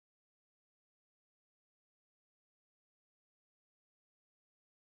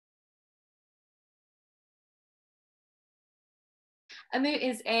A moot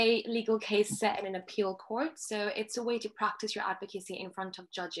is a legal case set in an appeal court. So it's a way to practice your advocacy in front of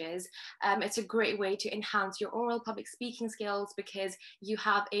judges. It's a great way to enhance your oral public speaking skills because you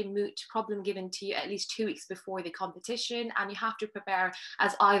have a moot problem given to you at least 2 weeks before the competition, and you have to prepare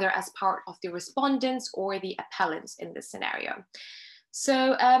as either as part of the respondents or the appellants in this scenario.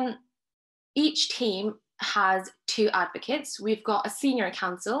 So each team has 2 advocates. We've got a senior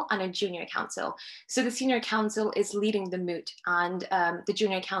counsel and a junior counsel. So the senior counsel is leading the moot, and the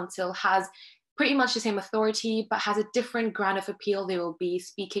junior counsel has pretty much the same authority, but has a different ground of appeal they will be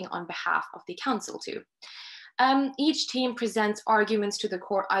speaking on behalf of the counsel to. Each team presents arguments to the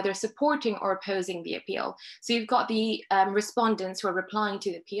court, either supporting or opposing the appeal. So you've got the respondents who are replying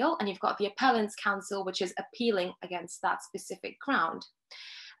to the appeal, and you've got the appellant's counsel, which is appealing against that specific ground.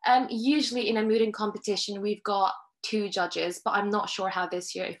 Usually in a mooting competition, we've got 2 judges, but I'm not sure how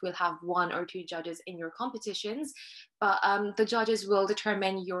this year if we'll have 1 or 2 judges in your competitions. But the judges will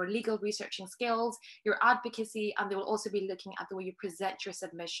determine your legal researching skills, your advocacy, and they will also be looking at the way you present your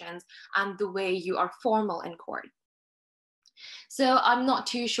submissions and the way you are formal in court. So I'm not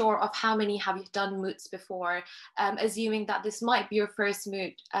too sure of how many have you done moots before, assuming that this might be your first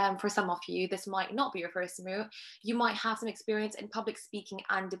moot. For some of you, this might not be your first moot. You might have some experience in public speaking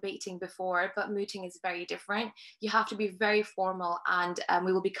and debating before, but mooting is very different. You have to be very formal, and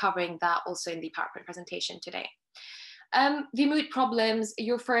we will be covering that also in the PowerPoint presentation today. The moot problems,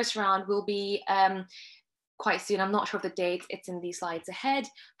 your first round will be quite soon. I'm not sure of the date, it's in these slides ahead.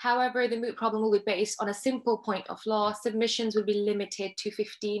 However, the moot problem will be based on a simple point of law. Submissions will be limited to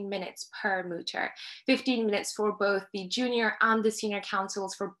 15 minutes per mooter, 15 minutes for both the junior and the senior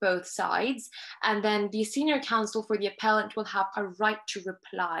counsels for both sides. And then the senior counsel for the appellant will have a right to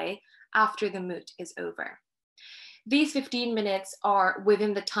reply after the moot is over. These 15 minutes are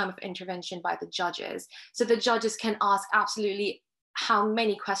within the time of intervention by the judges. So the judges can ask absolutely how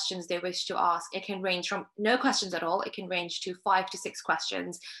many questions they wish to ask. It can range from no questions at all. It can range to 5 to 6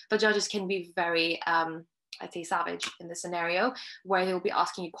 questions. The judges can be very, I'd say, savage in this scenario, where they will be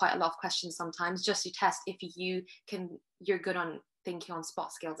asking you quite a lot of questions sometimes, just to test if you're good on thinking on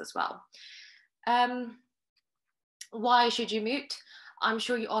spot skills as well. Why should you moot? I'm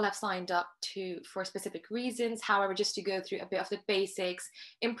sure you all have signed up for specific reasons. However, just to go through a bit of the basics,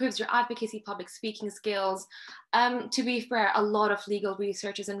 improves your advocacy, public speaking skills. To be fair, a lot of legal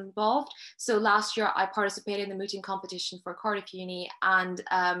research is involved. So last year I participated in the mooting competition for Cardiff Uni, and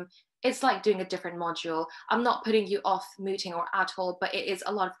it's like doing a different module. I'm not putting you off mooting or at all, but it is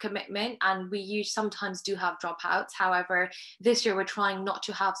a lot of commitment, and we sometimes do have dropouts. However, this year we're trying not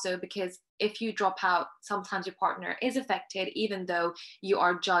to have so, because if you drop out, sometimes your partner is affected, even though you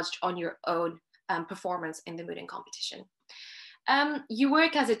are judged on your own performance in the mooting competition. You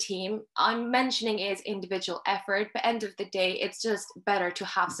work as a team. I'm mentioning is individual effort, but end of the day, it's just better to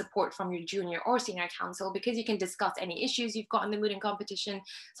have support from your junior or senior counsel, because you can discuss any issues you've got in the mooting competition.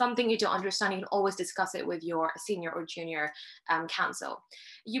 Something you don't understand, you can always discuss it with your senior or junior counsel.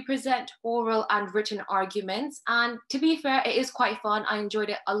 You present oral and written arguments, and to be fair, it is quite fun. I enjoyed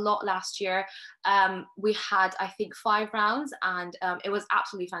it a lot last year. We had, I think, 5 rounds, and it was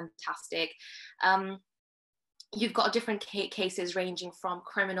absolutely fantastic. You've got different cases ranging from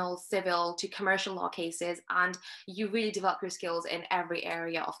criminal, civil to commercial law cases, and you really develop your skills in every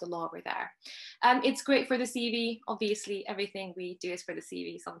area of the law over there. It's great for the CV. Obviously, everything we do is for the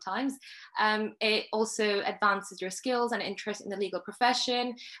CV sometimes. It also advances your skills and interest in the legal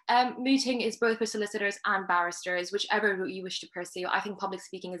profession. Mooting is both for solicitors and barristers, whichever route you wish to pursue. I think public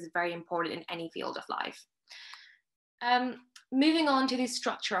speaking is very important in any field of life. Moving on to the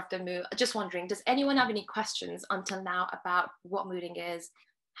structure of the moot, just wondering, does anyone have any questions until now about what mooting is,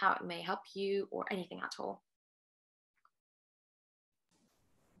 how it may help you, or anything at all?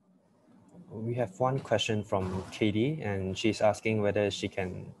 We have one question from Katie, and she's asking whether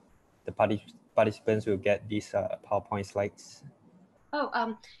the participants will get these PowerPoint slides.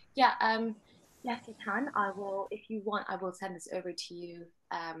 Oh, yes, you can. If you want, I will send this over to you,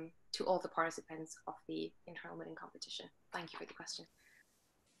 to all the participants of the internal mooting competition. Thank you for the question.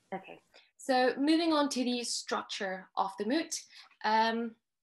 Okay, so moving on to the structure of the moot.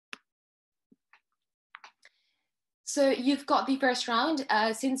 So you've got the first round.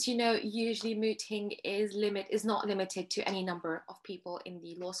 Since you know, usually mooting is not limited to any number of people in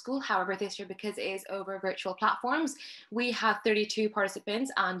the law school. However, this year, because it is over virtual platforms, we have 32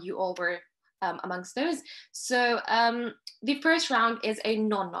 participants, and you all were amongst those. So the first round is a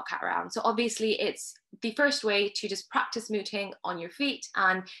non-knockout round. So obviously it's the first way to just practice mooting on your feet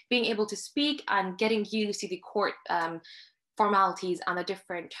and being able to speak and getting used to the court formalities and the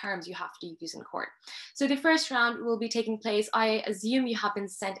different terms you have to use in court. So the first round will be taking place. I assume you have been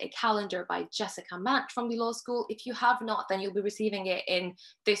sent a calendar by Jessica Matt from the law school. If you have not, then you'll be receiving it in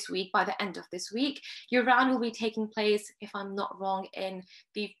this week, by the end of this week. Your round will be taking place, if I'm not wrong, in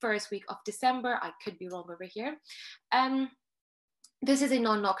the first week of December. I could be wrong over here. This is a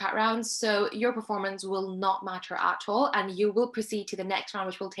non-knockout round, so your performance will not matter at all, and you will proceed to the next round,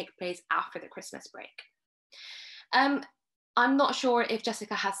 which will take place after the Christmas break. I'm not sure if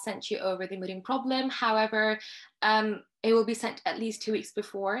Jessica has sent you over the mooting problem. However, it will be sent at least 2 weeks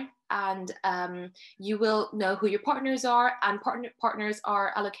before, and you will know who your partners are, and partners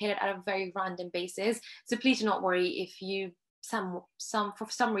are allocated at a very random basis. So please do not worry if you for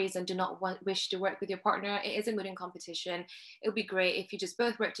some reason do not wish to work with your partner. It is a mooting competition. It would be great if you just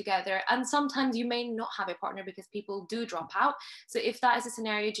both work together, and sometimes you may not have a partner because people do drop out. So if that is a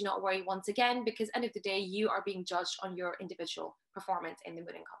scenario, do not worry once again, because at the end of the day you are being judged on your individual performance in the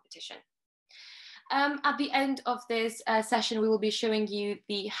mooting competition. At the end of this session, we will be showing you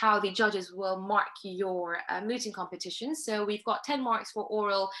how the judges will mark your mooting competition. So we've got 10 marks for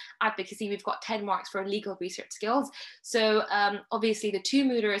oral advocacy, we've got 10 marks for legal research skills. So obviously the 2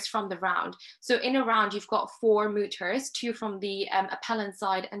 mooters from the round. So in a round, you've got 4 mooters, 2 from the appellant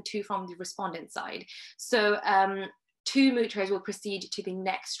side and 2 from the respondent side. So 2 mooters will proceed to the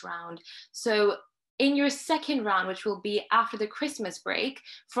next round. So in your second round, which will be after the Christmas break,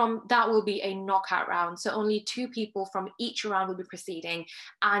 that will be a knockout round. So only 2 people from each round will be proceeding.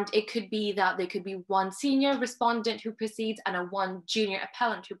 And it could be that there could be 1 senior respondent who proceeds and 1 junior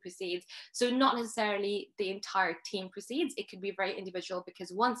appellant who proceeds. So not necessarily the entire team proceeds. It could be very individual,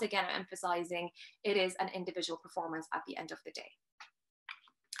 because once again, I'm emphasizing it is an individual performance at the end of the day.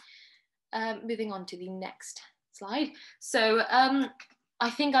 Moving on to the next slide. So I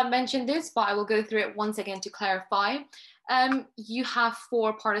think I mentioned this, but I will go through it once again to clarify. You have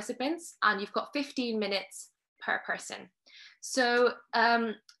 4 participants and you've got 15 minutes per person. So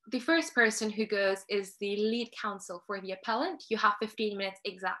the first person who goes is the lead counsel for the appellant. You have 15 minutes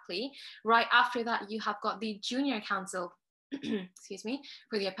exactly. Right after that, you have got the junior counsel, excuse me,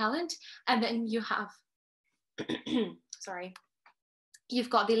 for the appellant. And then you have, sorry, you've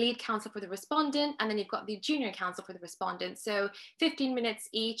got the lead counsel for the respondent, and then you've got the junior counsel for the respondent. So 15 minutes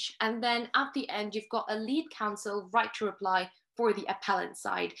each. And then at the end, you've got a lead counsel right to reply for the appellant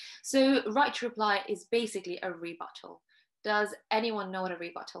side. So right to reply is basically a rebuttal. Does anyone know what a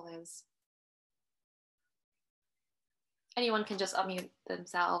rebuttal is? Anyone can just unmute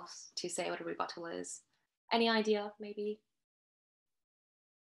themselves to say what a rebuttal is. Any idea, maybe?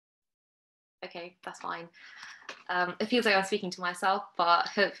 Okay, that's fine. It feels like I'm speaking to myself, but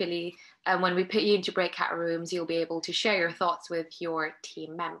hopefully when we put you into breakout rooms, you'll be able to share your thoughts with your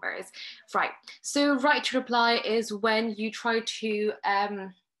team members. Right, so right to reply is when you try to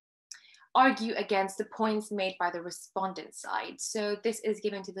argue against the points made by the respondent side. So this is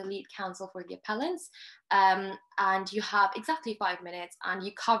given to the lead counsel for the appellants, and you have exactly 5 minutes, and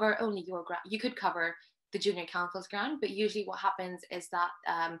you cover only your ground. You could cover the junior counsel's ground, but usually what happens is that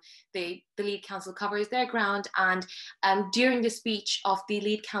the lead counsel covers their ground, and during the speech of the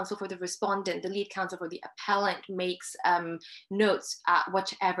lead counsel for the respondent, the lead counsel for the appellant makes notes at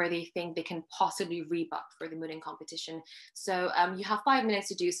whichever they think they can possibly rebut for the mooting competition. So you have 5 minutes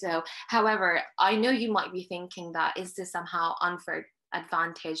to do so. However, I know you might be thinking that, is this somehow unfair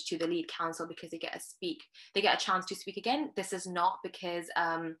advantage to the lead counsel because they get a chance to speak again? This is not, because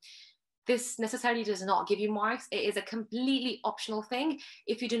this necessarily does not give you marks. It is a completely optional thing.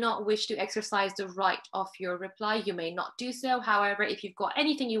 If you do not wish to exercise the right of your reply, you may not do so. However, if you've got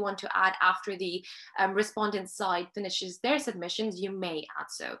anything you want to add after the respondent side finishes their submissions, you may add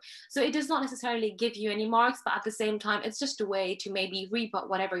so. So it does not necessarily give you any marks, but at the same time, it's just a way to maybe rebut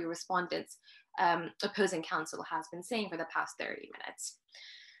whatever your respondent's opposing counsel has been saying for the past 30 minutes.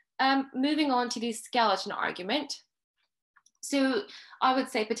 Moving on to the skeleton argument. So I would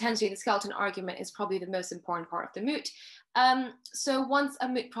say potentially the skeleton argument is probably the most important part of the moot. So once a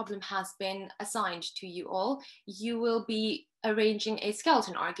moot problem has been assigned to you all, you will be arranging a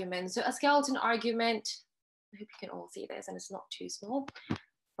skeleton argument. So a skeleton argument, I hope you can all see this and it's not too small.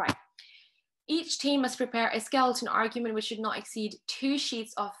 Right. Each team must prepare a skeleton argument which should not exceed 2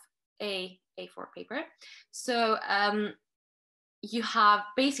 sheets of A4 paper. So you have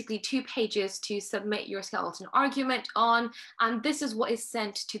basically 2 pages to submit your skeleton argument on, and this is what is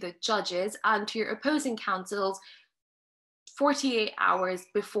sent to the judges and to your opposing counsels 48 hours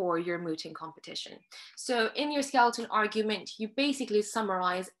before your mooting competition. So in your skeleton argument, you basically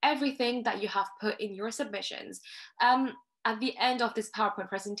summarize everything that you have put in your submissions. At the end of this PowerPoint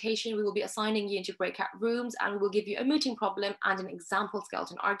presentation, we will be assigning you into breakout rooms, and we will give you a mooting problem and an example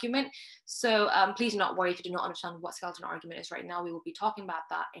skeleton argument. So please do not worry if you do not understand what skeleton argument is right now. We will be talking about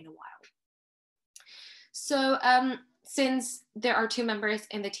that in a while. So since there are 2 members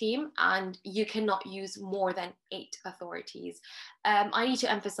in the team and you cannot use more than 8 authorities, I need to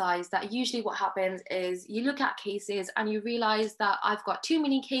emphasize that usually what happens is you look at cases and you realize that I've got too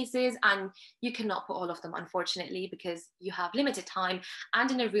many cases, and you cannot put all of them, unfortunately, because you have limited time. And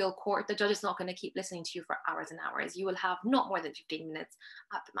in a real court, the judge is not going to keep listening to you for hours and hours. You will have not more than 15 minutes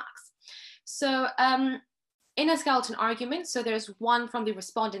at the max. So in a skeleton argument, so there's one from the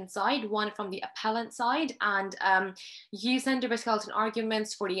respondent side, one from the appellant side, and you send over skeleton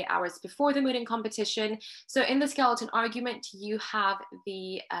arguments 48 hours before the mooting competition. So in the skeleton argument, you have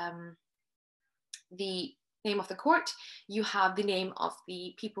the name of the court, you have the name of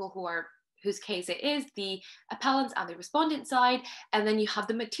the people whose case it is, the appellant and the respondent side, and then you have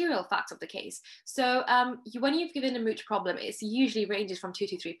the material facts of the case. So when you've given a moot problem, it usually ranges from 2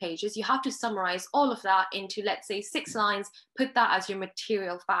 to 3 pages. You have to summarize all of that into, let's say, 6 lines, put that as your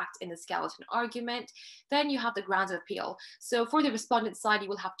material fact in the skeleton argument. Then you have the grounds of appeal. So for the respondent side, you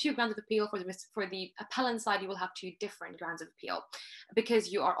will have 2 grounds of appeal. For the appellant side, you will have 2 different grounds of appeal,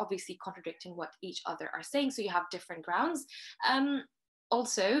 because you are obviously contradicting what each other are saying. So you have different grounds.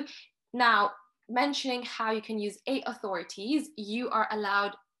 Also, now, mentioning how you can use 8 authorities, you are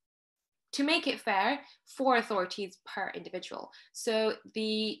allowed, to make it fair, 4 authorities per individual. So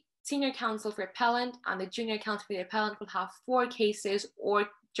the senior counsel for appellant and the junior counsel for the appellant will have 4 cases or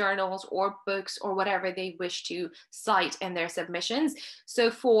journals or books or whatever they wish to cite in their submissions.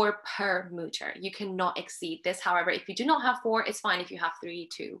 So 4 per mooter. You cannot exceed this. However, if you do not have 4, it's fine. If you have 3,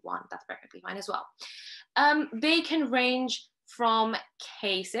 2, 1, that's perfectly fine as well. They can range from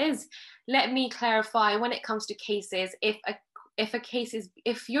cases. Let me clarify, when it comes to cases,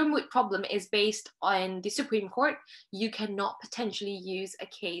 if your moot problem is based on the Supreme Court, you cannot potentially use a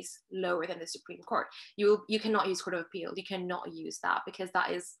case lower than the Supreme Court. You cannot use Court of Appeal. You cannot use that, because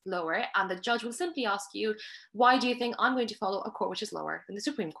that is lower, and the judge will simply ask you, why do you think I'm going to follow a court which is lower than the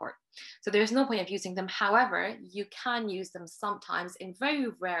Supreme Court? So there's no point of using them. However, you can use them sometimes in very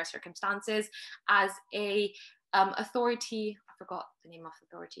rare circumstances as a authority. I forgot the name of the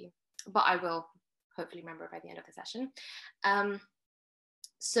authority, but I will hopefully remember by the end of the session.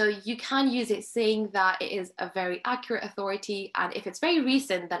 So you can use it saying that it is a very accurate authority, and if it's very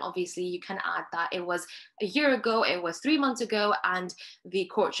recent, then obviously you can add that it was a year ago, it was 3 months ago, and the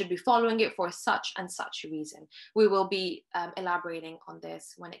court should be following it for such and such a reason. We will be elaborating on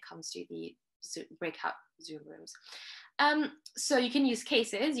this when it comes to the breakout Zoom rooms. So you can use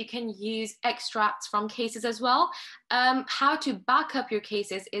cases, you can use extracts from cases as well. How to back up your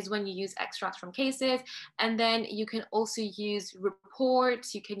cases is when you use extracts from cases, and then you can also use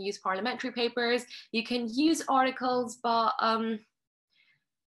reports, you can use parliamentary papers, you can use articles, but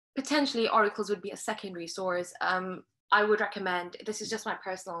potentially articles would be a secondary source. I would recommend, this is just my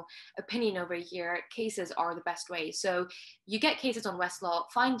personal opinion over here, cases are the best way. So you get cases on Westlaw,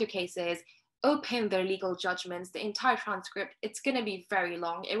 find your cases, open their legal judgments, the entire transcript. It's going to be very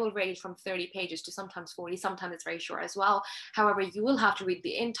long. It will range from 30 pages to sometimes 40, sometimes it's very short as well. However, you will have to read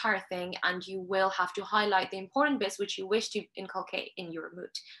the entire thing, and you will have to highlight the important bits which you wish to inculcate in your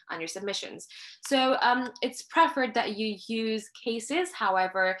moot and your submissions. So it's preferred that you use cases.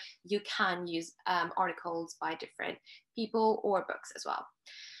 However, you can use articles by different people or books as well.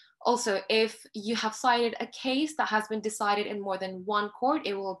 Also, if you have cited a case that has been decided in more than 1 court,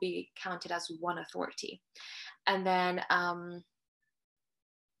 it will be counted as 1 authority. And then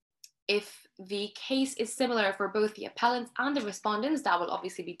if the case is similar for both the appellants and the respondents, that will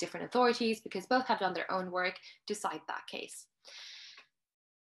obviously be different authorities, because both have done their own work to cite that case.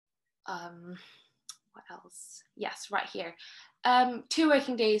 What else? Yes, right here. 2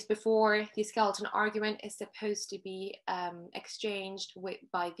 working days before the skeleton argument is supposed to be exchanged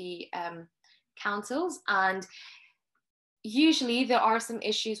by the counsels, and usually there are some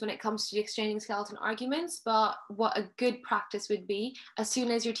issues when it comes to exchanging skeleton arguments, but what a good practice would be, as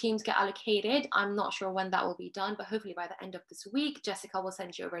soon as your teams get allocated, I'm not sure when that will be done, but hopefully by the end of this week, Jessica will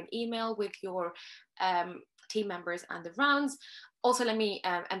send you over an email with your team members and the rounds. Also, let me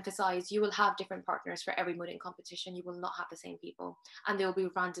emphasize, you will have different partners for every mooting competition. You will not have the same people, and they will be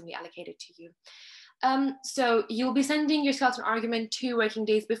randomly allocated to you. So you'll be sending your skeleton argument 2 working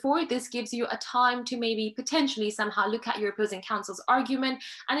days before. This gives you a time to maybe potentially somehow look at your opposing counsel's argument.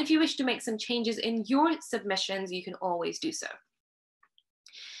 And if you wish to make some changes in your submissions, you can always do so.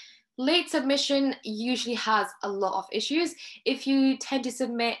 Late submission usually has a lot of issues. If you tend to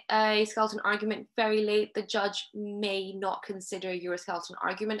submit a skeleton argument very late, the judge may not consider your skeleton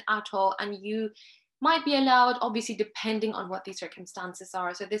argument at all, and you might be allowed, obviously, depending on what the circumstances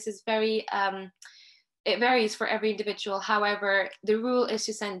are. So this is very, it varies for every individual. However, the rule is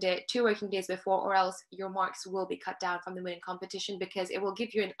to send it 2 working days before, or else your marks will be cut down from the mooting competition, because it will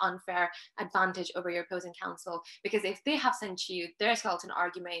give you an unfair advantage over your opposing counsel. Because if they have sent you their skeleton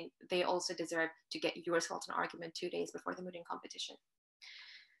argument, they also deserve to get your skeleton argument 2 days before the mooting competition.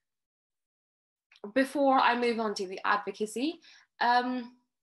 Before I move on to the advocacy,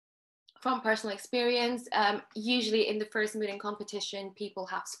 from personal experience, usually in the first mooting competition, people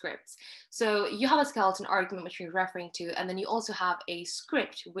have scripts. So you have a skeleton argument, which you're referring to, and then you also have a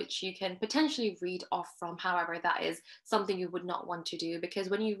script, which you can potentially read off from. However, that is something you would not want to do, because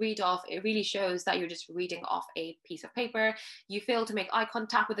when you read off, it really shows that you're just reading off a piece of paper. You fail to make eye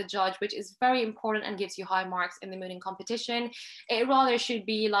contact with the judge, which is very important and gives you high marks in the mooting competition. It rather should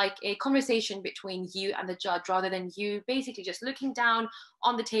be like a conversation between you and the judge, rather than you basically just looking down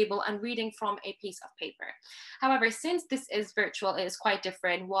on the table and reading from a piece of paper. However, since this is virtual, it is quite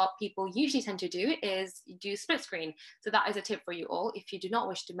different. What people usually tend to do is do split screen. So that is a tip for you all if you do not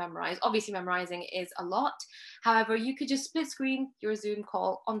wish to memorize. Obviously, memorizing is a lot. However, you could just split screen your Zoom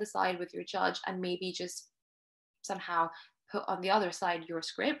call on the side with your judge, and maybe just somehow put on the other side your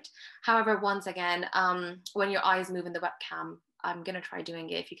script. However, once again, when your eyes move in the webcam, I'm gonna try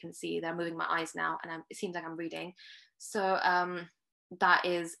doing it. If you can see, they're moving my eyes now, and it seems like I'm reading. So that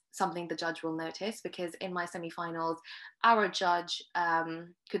is something the judge will notice, because in my semi-finals, our judge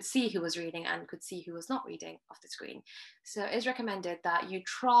could see who was reading and could see who was not reading off the screen. So it's recommended that you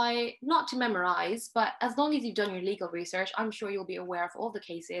try not to memorize, but as long as you've done your legal research, I'm sure you'll be aware of all the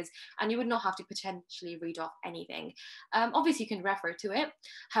cases and you would not have to potentially read off anything. Obviously, you can refer to it.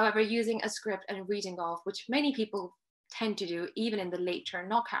 However, using a script and reading off, which many people tend to do, even in the later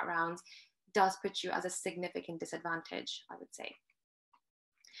knockout rounds, does put you at a significant disadvantage, I would say.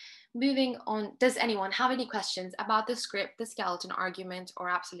 Moving on, does anyone have any questions about the script, the skeleton argument, or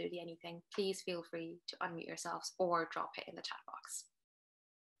absolutely anything? Please feel free to unmute yourselves or drop it in the chat box.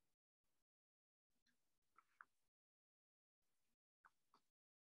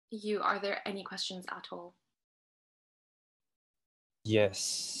 Are there any questions at all?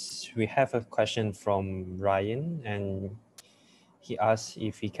 Yes, we have a question from Ryan, and he asks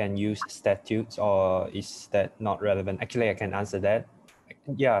if he can use statutes, or is that not relevant? Actually, I can answer that.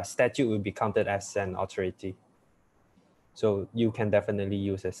 Yeah, statute will be counted as an authority. So you can definitely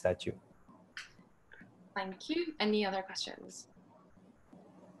use a statute. Thank you. Any other questions?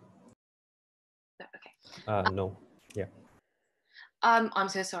 No, okay. No, yeah. I'm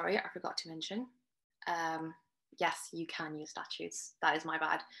so sorry, I forgot to mention. Yes, you can use statutes. That is my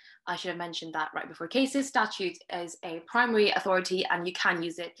bad. I should have mentioned that right before cases. Statute is a primary authority and you can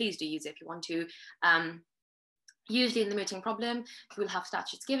use it. Please do use it if you want to. Usually in the mooting problem, you will have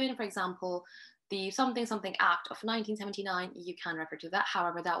statutes given. For example, the something something act of 1979, you can refer to that.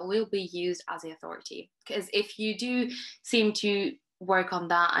 However, that will be used as the authority, because if you do seem to work on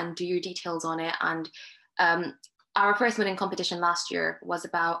that and do your details on it, and our first mooting competition last year was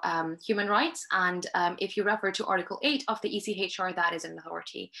about human rights, and if you refer to Article 8 of the ECHR, that is an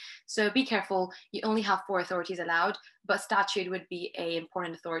authority. So be careful, you only have 4 authorities allowed, but statute would be an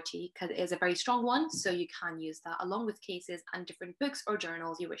important authority because it is a very strong one, so you can use that along with cases and different books or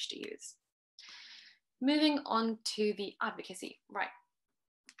journals you wish to use. Moving on to the advocacy, right.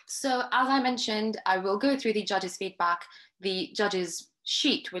 So as I mentioned, I will go through the judges' feedback, the judges'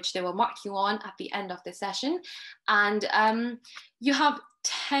 sheet, which they will mark you on at the end of the session. And you have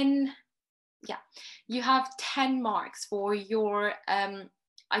 10 marks for your,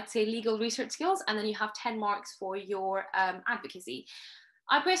 I'd say, legal research skills, and then you have 10 marks for your advocacy.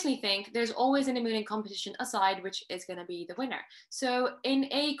 I personally think there's always in a mooting competition a side which is going to be the winner. So in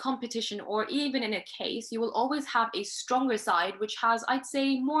a competition or even in a case, you will always have a stronger side which has, I'd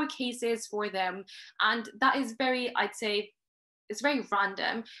say, more cases for them. And that is very, I'd say, it's very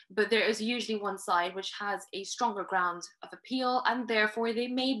random, but there is usually one side which has a stronger ground of appeal, and therefore they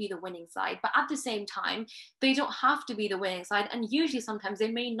may be the winning side. But at the same time, they don't have to be the winning side, and usually sometimes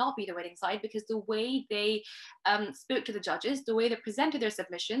they may not be the winning side because the way they spoke to the judges, the way they presented their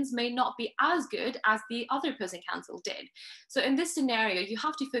submissions may not be as good as the other opposing counsel did. So in this scenario, you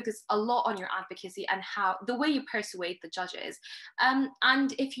have to focus a lot on your advocacy and how the way you persuade the judges.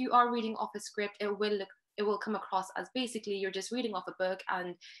 And if you are reading off a script, it will come across as basically you're just reading off a book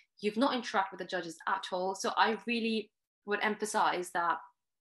and you've not interacted with the judges at all. So I really would emphasize that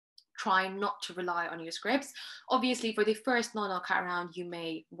try not to rely on your scripts. Obviously, for the first non-knockout round, you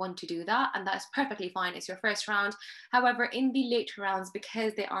may want to do that, and that's perfectly fine. It's your first round. However, in the later rounds,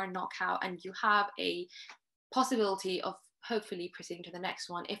 because they are knockout and you have a possibility of hopefully proceeding to the next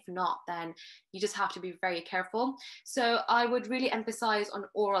one, if not, then you just have to be very careful. So I would really emphasize on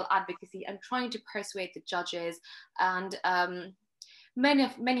oral advocacy and trying to persuade the judges. And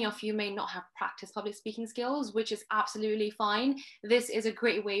many of you may not have practiced public speaking skills, which is absolutely fine. This is a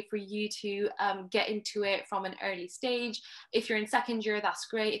great way for you to get into it from an early stage. If you're in second year, that's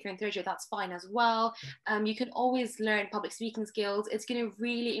great. If you're in third year, that's fine as well. You can always learn public speaking skills. It's going to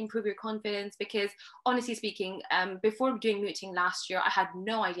really improve your confidence, because honestly speaking, before doing mooting last year, I had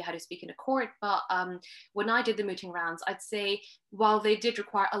no idea how to speak in a court. But when I did the mooting rounds, I'd say while they did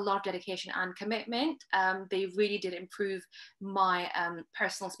require a lot of dedication and commitment, they really did improve my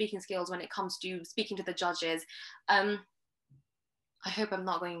personal speaking skills when it comes to speaking to the judges. I hope I'm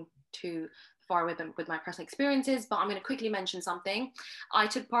not going too far with my personal experiences, but I'm going to quickly mention something. I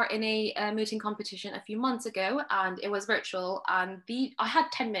took part in a mooting competition a few months ago, and it was virtual, and I had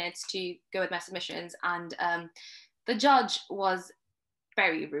 10 minutes to go with my submissions, and the judge was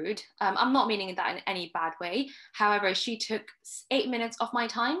very rude. I'm not meaning that in any bad way. However, she took 8 minutes of my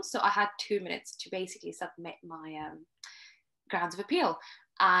time, so I had 2 minutes to basically submit my grounds of appeal.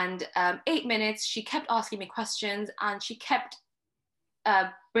 And 8 minutes, she kept asking me questions, and she kept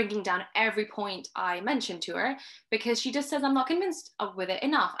bringing down every point I mentioned to her, because she just says, I'm not convinced with it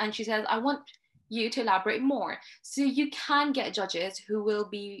enough. And she says, I want you to elaborate more. So you can get judges who will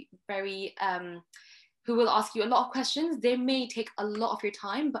be very, who will ask you a lot of questions. They may take a lot of your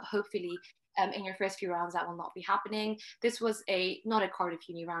time, but hopefully in your first few rounds that will not be happening. This was not a Cardiff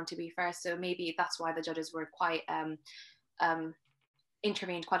Uni round, to be fair, so maybe that's why the judges were quite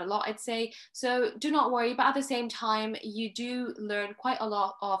intervened quite a lot, I'd say. So do not worry, but at the same time, you do learn quite a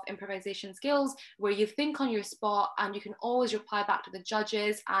lot of improvisation skills where you think on your spot, and you can always reply back to the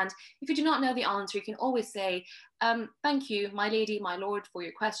judges. And if you do not know the answer, you can always say, thank you, my lady, my lord, for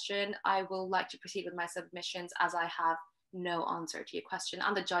your question. I will like to proceed with my submissions as I have no answer to your question.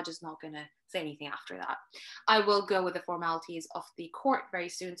 And the judge is not going to say anything after that. I will go with the formalities of the court very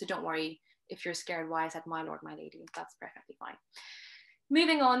soon, so don't worry if you're scared why I said my lord, my lady. That's perfectly fine.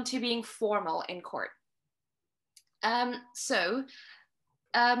 Moving on to being formal in court. In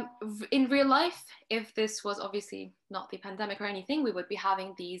real life, if this was obviously not the pandemic or anything, we would be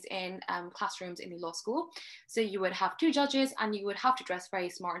having these in classrooms in the law school. So you would have 2 judges, and you would have to dress very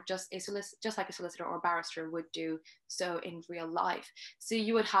smart, just like a solicitor or barrister would do so in real life. So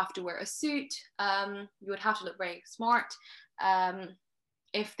you would have to wear a suit, you would have to look very smart.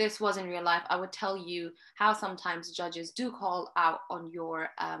 If this was in real life, I would tell you how sometimes judges do call out on your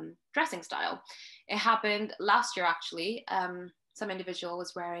dressing style. It happened last year, actually. Some individual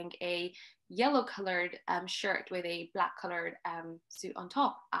was wearing a yellow colored shirt with a black colored suit on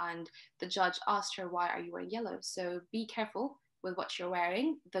top, and the judge asked her, why are you wearing yellow? So be careful with what you're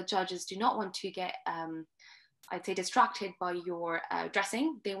wearing. The judges do not want to get, I'd say, distracted by your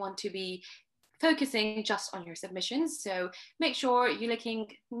dressing. They want to be focusing just on your submissions. So make sure you're looking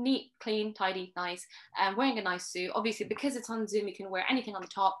neat, clean, tidy, nice, and wearing a nice suit. Obviously, because it's on Zoom, you can wear anything on the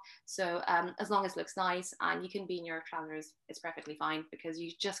top. So as long as it looks nice, and you can be in your trousers, it's perfectly fine, because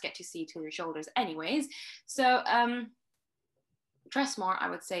you just get to see to your shoulders anyways. So dress smart, I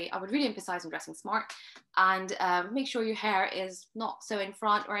would say. I would really emphasize on dressing smart, and make sure your hair is not so in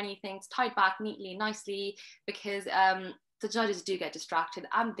front or anything. It's tied back neatly, nicely, because the judges do get distracted,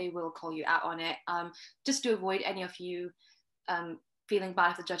 and they will call you out on it. Just to avoid any of you feeling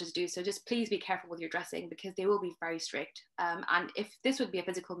bad if the judges do so, just please be careful with your dressing, because they will be very strict. And if this would be a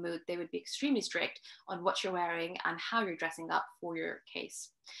physical moot, they would be extremely strict on what you're wearing and how you're dressing up for your case.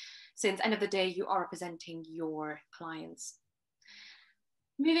 Since end of the day, you are representing your clients.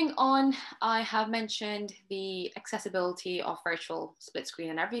 Moving on, I have mentioned the accessibility of virtual split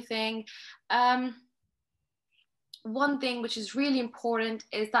screen and everything. One thing which is really important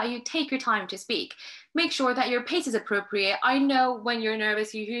is that you take your time to speak. Make sure that your pace is appropriate. I know when you're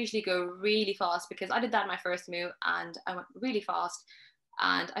nervous, you usually go really fast, because I did that in my first moot, and I went really fast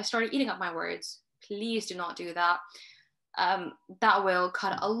and I started eating up my words. Please do not do that. That will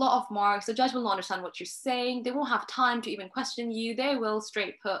cut a lot of marks. The judge will not understand what you're saying. They won't have time to even question you. They will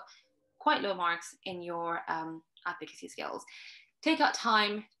straight put quite low marks in your advocacy skills. Take out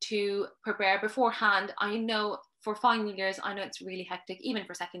time to prepare beforehand. I know for final years, I know it's really hectic, even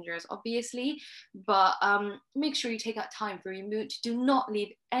for second years, obviously, but make sure you take out time for your moot. Do not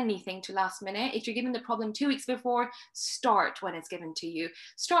leave anything to last minute. If you're given the problem 2 weeks before, start when it's given to you.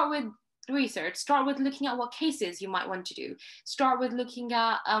 Start with research. Start with looking at what cases you might want to do. Start with looking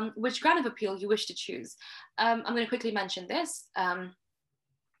at which ground of appeal you wish to choose. I'm going to quickly mention this.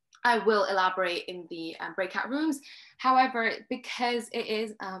 I will elaborate in the breakout rooms. However, because it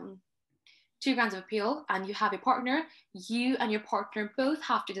is 2 grounds of appeal and you have a partner, you and your partner both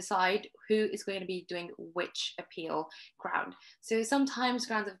have to decide who is going to be doing which appeal ground. So sometimes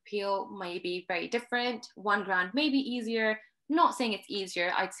grounds of appeal may be very different. One ground may be easier. Not saying it's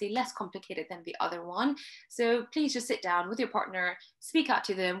easier, I'd say less complicated than the other one. So please just sit down with your partner, speak out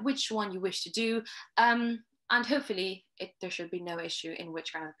to them which one you wish to do. And hopefully there should be no issue in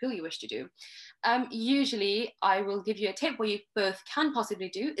which ground of appeal you wish to do. Usually I will give you a tip what you both can possibly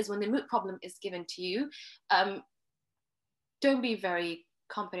do is when the moot problem is given to you, don't be very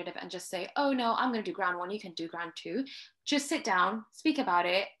competitive and just say, oh no, I'm going to do ground 1, you can do ground 2. Just sit down, speak about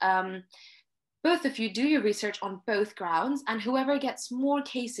it. Both of you do your research on both grounds, and whoever gets more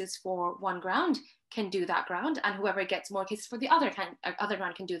cases for one ground can do that ground, and whoever gets more cases for the other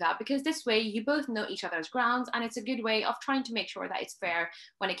ground can do that, because this way you both know each other's grounds, and it's a good way of trying to make sure that it's fair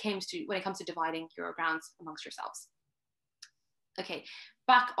when it comes to dividing your grounds amongst yourselves. Okay,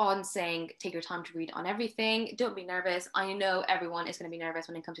 back on saying take your time to read on everything. Don't be nervous. I know everyone is going to be nervous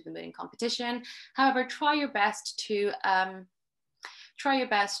when it comes to the mooting competition. However, try your best to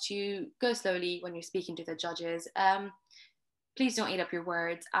go slowly when you're speaking to the judges. Please don't eat up your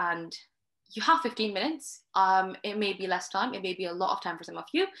words, and you have 15 minutes. It may be less time, it may be a lot of time for some of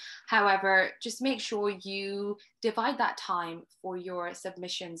you. However, just make sure you divide that time for your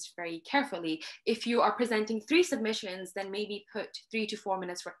submissions very carefully. If you are presenting 3 submissions, then maybe put 3 to 4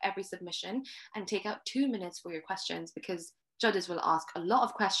 minutes for every submission and take out 2 minutes for your questions, because judges will ask a lot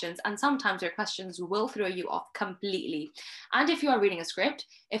of questions, and sometimes their questions will throw you off completely. And if you are reading a script,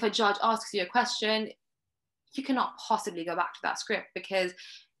 if a judge asks you a question, you cannot possibly go back to that script, because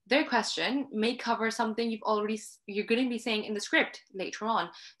their question may cover something you're going to be saying in the script later on.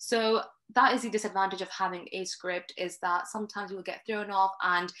 So that is the disadvantage of having a script, is that sometimes you will get thrown off,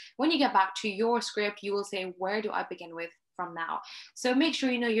 and when you get back to your script, you will say, where do I begin with from now? So make sure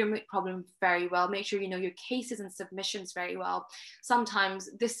you know your moot problem very well. Make sure you know your cases and submissions very well. Sometimes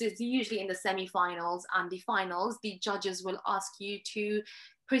this is usually in the semi-finals and the finals, the judges will ask you to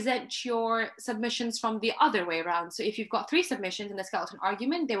present your submissions from the other way around. So if you've got 3 submissions in a skeleton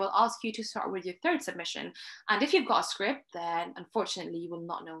argument, they will ask you to start with your 3rd submission. And if you've got a script, then unfortunately you will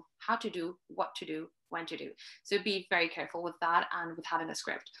not know how to do, what to do, when to do. So be very careful with that and with having a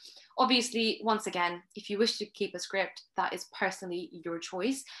script. Obviously, once again, if you wish to keep a script, that is personally your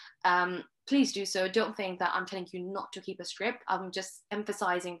choice. Please do so. Don't think that I'm telling you not to keep a script. I'm just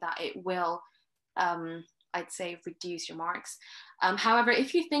emphasizing that it will, I'd say, reduce your marks. However,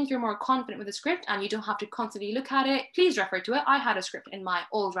 if you think you're more confident with the script and you don't have to constantly look at it, please refer to it. I had a script in my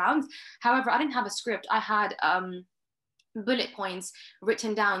old rounds. However, I didn't have a script. I had bullet points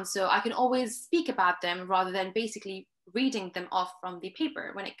written down, so I can always speak about them rather than basically reading them off from the paper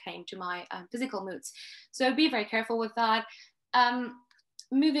when it came to my physical moots. So be very careful with that.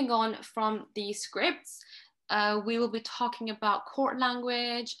 Moving on from the scripts, we will be talking about court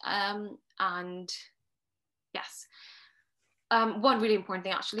language and yes. One really important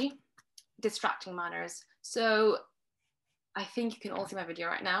thing, actually, distracting manners. So I think you can all see my video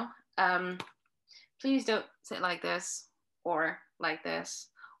right now. Please don't sit like this or like this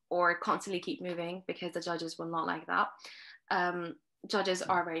or constantly keep moving, because the judges will not like that. Judges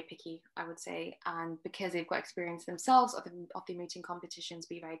are very picky, I would say, and because they've got experience themselves of the mooting competitions,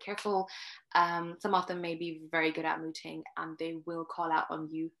 be very careful. Some of them may be very good at mooting, and they will call out on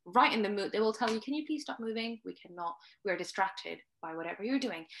you right in the moot. They will tell you, can you please stop moving? We are distracted by whatever you're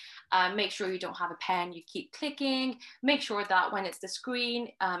doing. Make sure you don't have a pen, you keep clicking. Make sure that when it's the screen,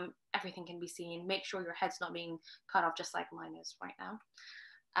 everything can be seen. Make sure your head's not being cut off just like mine is right now.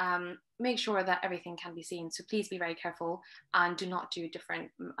 Make sure that everything can be seen. So please be very careful and do not do different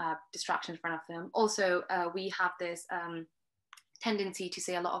distractions in front of them. Also, we have this tendency to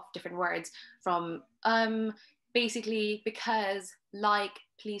say a lot of different words from basically, because, like,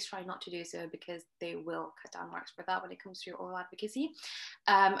 please try not to do so, because they will cut down marks for that when it comes to your oral advocacy.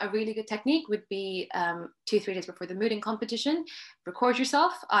 A really good technique would be 2-3 days before the mooting competition, record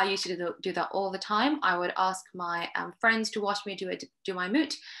yourself. I used to do that all the time. I would ask my friends to watch me do my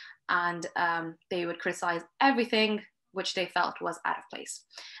moot, and they would criticize everything which they felt was out of place,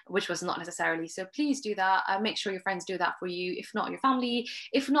 which was not necessarily. So please do that. Make sure your friends do that for you. If not, your family.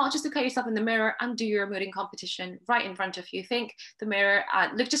 If not, just look at yourself in the mirror and do your mooting competition right in front of you. Think the mirror,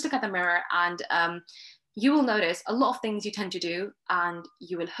 just look at the mirror and you will notice a lot of things you tend to do and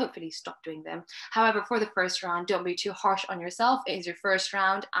you will hopefully stop doing them. However, for the first round, don't be too harsh on yourself. It is your first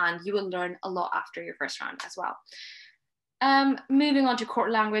round and you will learn a lot after your first round as well. Moving on to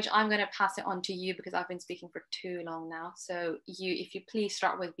court language, I'm going to pass it on to you because I've been speaking for too long now. So if you please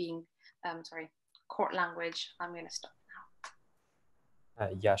start with being, court language, I'm going to stop now.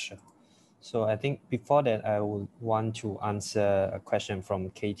 Yeah, sure. So I think before that, I would want to answer a question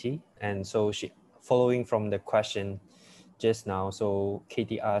from Katie. And so following from the question just now, so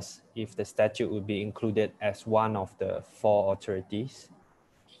Katie asked if the statute would be included as one of the 4 authorities.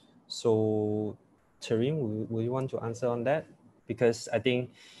 So Tehreem, will you want to answer on that? Because I think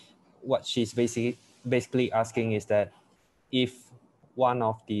what she's basically asking is that if one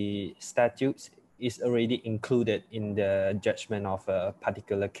of the statutes is already included in the judgment of a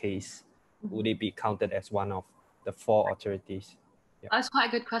particular case, would it be counted as one of the 4 authorities? Yeah. That's quite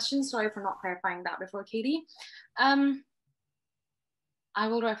a good question. Sorry for not clarifying that before, Katie. I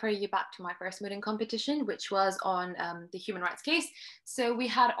will refer you back to my first mooting competition, which was on the human rights case. So we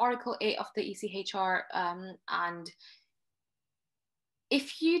had Article 8 of the ECHR, and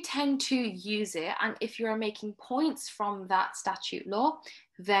if you tend to use it and if you're making points from that statute law,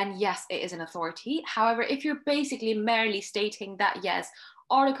 then yes, it is an authority. However, if you're basically merely stating that, yes,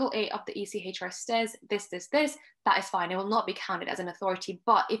 Article 8 of the ECHR says this, that is fine. It will not be counted as an authority.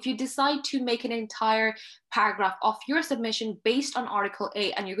 But if you decide to make an entire paragraph of your submission based on Article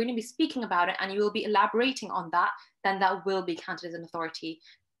 8 and you're going to be speaking about it and you will be elaborating on that, then that will be counted as an authority.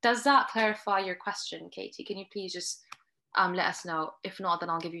 Does that clarify your question, Katie? Can you please just let us know? If not, then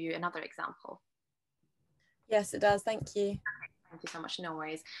I'll give you another example. Yes, it does. Thank you. Thank you so much. No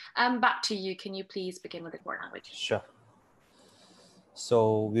worries. Back to you. Can you please begin with the court language? Sure.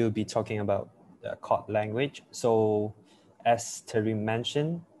 So we'll be talking about the court language. So as Tehreem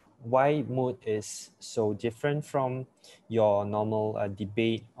mentioned, why moot is so different from your normal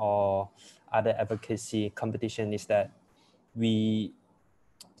debate or other advocacy competition is that we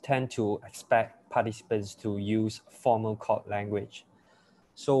tend to expect participants to use formal court language.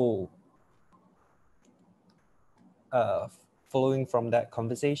 So following from that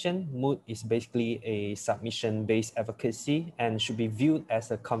conversation, moot is basically a submission-based advocacy and should be viewed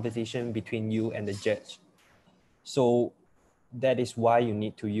as a conversation between you and the judge. So that is why you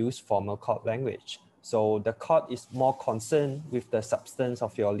need to use formal court language. So the court is more concerned with the substance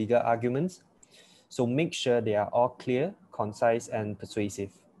of your legal arguments. So make sure they are all clear, concise, and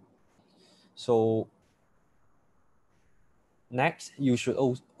persuasive. So next, you should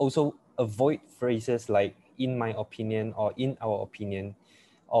also avoid phrases like in my opinion or in our opinion,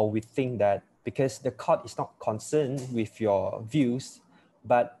 or we think that, because the court is not concerned with your views,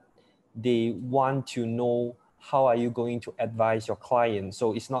 but they want to know how are you going to advise your client.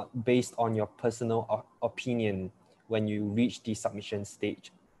 So it's not based on your personal opinion when you reach the submission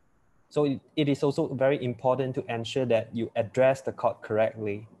stage. So it is also very important to ensure that you address the court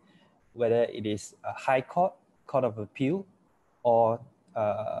correctly, whether it is a high court, court of appeal, or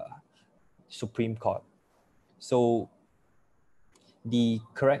Supreme Court. So the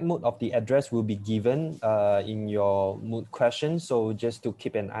correct mood of the address will be given in your mood question. So just to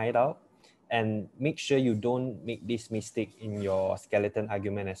keep an eye out and make sure you don't make this mistake in your skeleton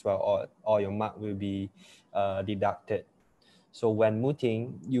argument as well, or your mark will be deducted. So when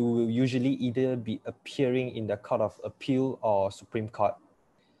mooting, you will usually either be appearing in the Court of Appeal or Supreme Court.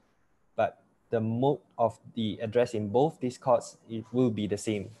 But the mode of the address in both these courts, it will be the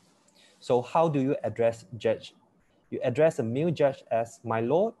same. So how do you address judge? You address a male judge as my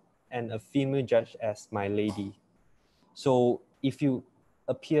lord and a female judge as my lady. So if you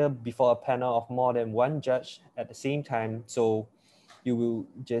appear before a panel of more than one judge at the same time, so you will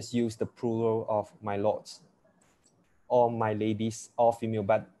just use the plural of my lords or my ladies or female.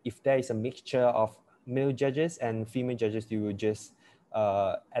 But if there is a mixture of male judges and female judges, you will just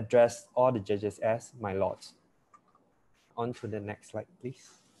address all the judges as my lords. On to the next slide, please.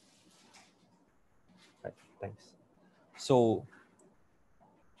 Right, thanks. So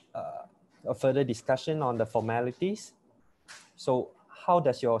a further discussion on the formalities. So how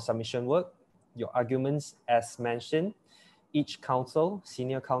does your submission work? Your arguments, as mentioned, each counsel,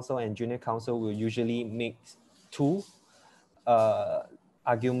 senior counsel and junior counsel, will usually make 2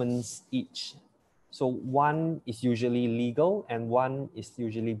 arguments each. So one is usually legal and one is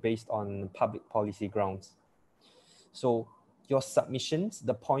usually based on public policy grounds. So your submissions,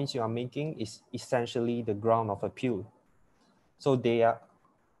 the points you are making, is essentially the ground of appeal. So they are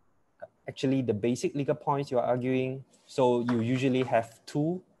actually the basic legal points you are arguing. So you usually have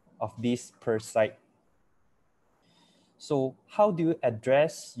 2 of these per side. So how do you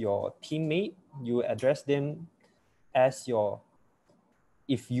address your teammate you address them as your,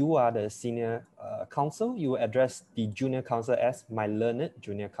 if you are the senior counsel, you address the junior counsel as my learned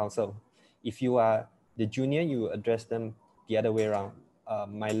junior counsel. If you are the junior, you address them the other way around,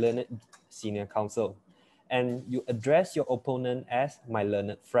 my learned senior counsel. And you address your opponent as my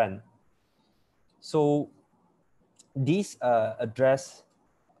learned friend. So these address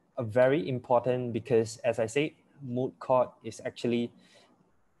are very important because, as I said, moot court is actually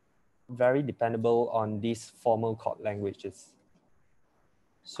very dependable on these formal court languages.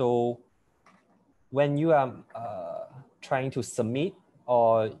 So when you are trying to submit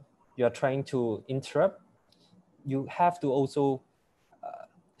or you're trying to interrupt, you have to also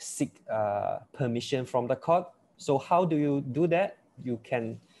seek permission from the court. So how do you do that? You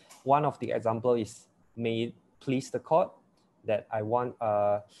can, one of the example is, may it please the court that I want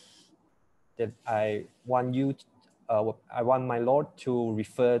you, I want my lord to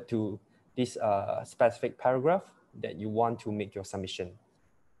refer to this specific paragraph that you want to make your submission.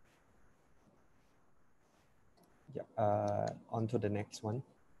 Yep. On to the next one.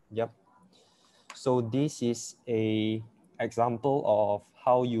 Yep. So this is a example of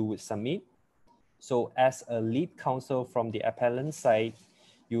how you would submit. So as a lead counsel from the appellant side,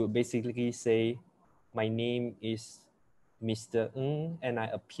 you would basically say, my name is Mr. Ng, and I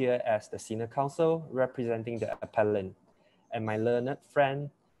appear as the senior counsel representing the appellant. And my learned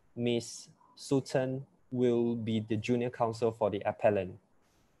friend, Miss Sultan, will be the junior counsel for the appellant.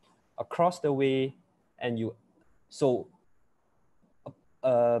 Across the way, and you, so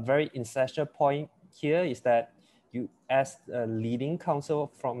a very essential point here is that you, as a leading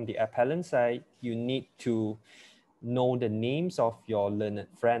counsel from the appellant side, you need to know the names of your learned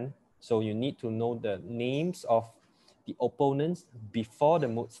friend. So you need to know the names of the opponents before the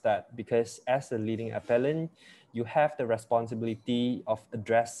moot start, because as a leading appellant, you have the responsibility of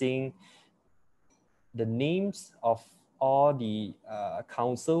addressing the names of all the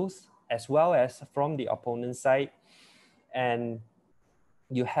counsels as well as from the opponent side. And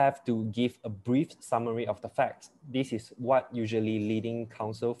you have to give a brief summary of the facts. This is what usually leading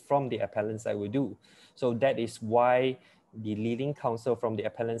counsel from the appellant side will do. So that is why the leading counsel from the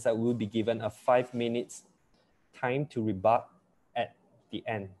appellant side will be given a 5 minutes time to rebut at the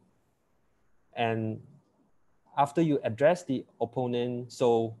end. And after you address the opponent,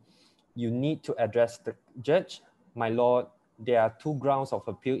 so you need to address the judge. My lord, there are 2 grounds of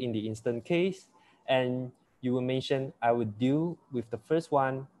appeal in the instant case, and you will mention, I will deal with the first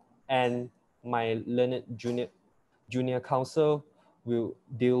one, and my learned junior counsel will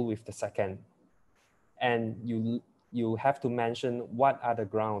deal with the second. And you have to mention what are the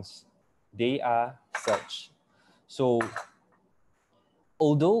grounds. They are such. So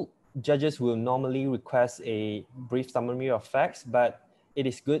although judges will normally request a brief summary of facts, but it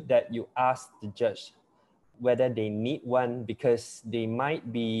is good that you ask the judge whether they need one, because they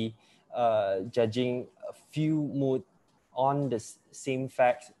might be judging a few moot on the same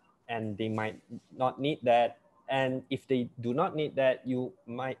facts and they might not need that. And if they do not need that, you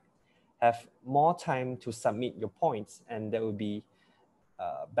might have more time to submit your points, and that will be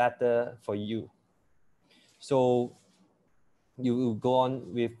better for you. So you will go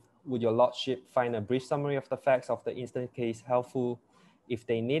on with, would your lordship find a brief summary of the facts of the instant case helpful? If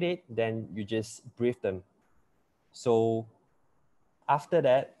they need it, then you just brief them. So after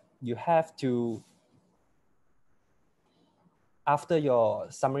that, you have to, after your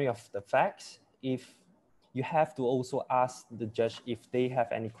summary of the facts, if you have to also ask the judge if they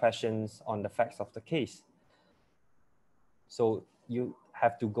have any questions on the facts of the case. So you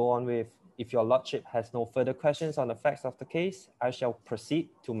have to go on with, if your lordship has no further questions on the facts of the case, I shall proceed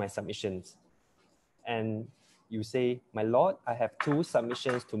to my submissions. And you say, my lord, I have 2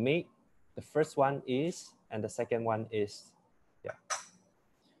 submissions to make. The first one is, and the second one is, yeah.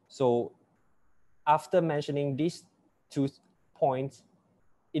 So after mentioning these 2 points,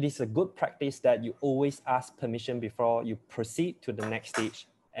 it is a good practice that you always ask permission before you proceed to the next stage.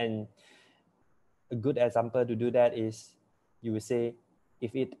 And a good example to do that is, you will say,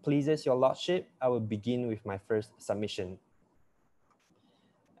 if it pleases your lordship, I will begin with my first submission.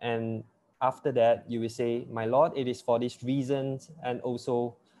 And after that, you will say, my lord, it is for these reasons, and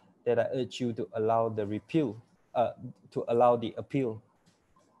also that I urge you to allow the repeal, to allow the appeal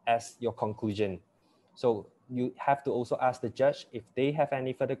as your conclusion. So you have to also ask the judge if they have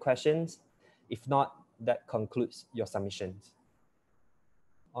any further questions. If not, that concludes your submissions.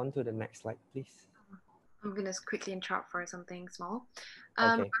 On to the next slide, please. I'm going to quickly interrupt for something small. Okay.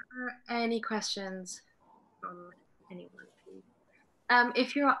 Are there any questions from anyone, please?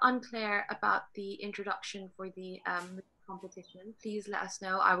 If you're unclear about the introduction for the competition, please let us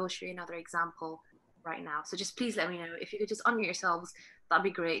know. I will show you another example right now. So just please let me know. If you could just unmute yourselves, that'd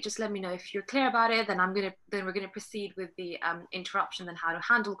be great. Just let me know if you're clear about it. Then we're gonna proceed with the interruption and how to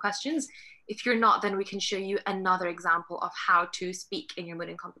handle questions. If you're not, then we can show you another example of how to speak in your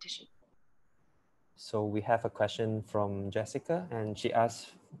mooting competition. So we have a question from Jessica, and she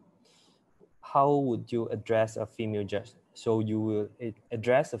asks, how would you address a female judge? So you will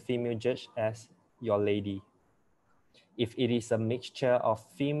address a female judge as your lady. If it is a mixture of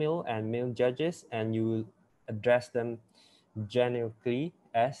female and male judges, and you will address them generically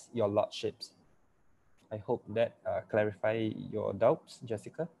as your lordships. I hope that clarify your doubts,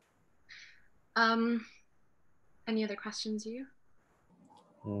 Jessica. Any other questions, you?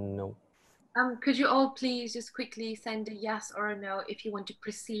 No. Could you all please just quickly send a yes or a no if you want to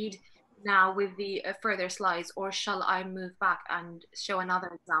proceed now with the further slides, or shall I move back and show another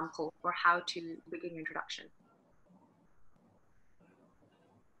example for how to begin your introduction?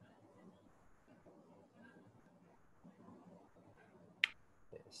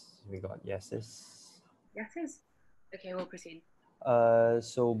 Yes, we got yeses. Yeses? Okay, we'll proceed.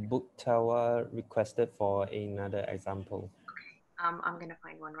 So Book Tower requested for another example. Okay, I'm gonna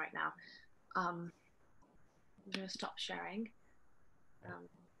find one right now. I'm gonna stop sharing.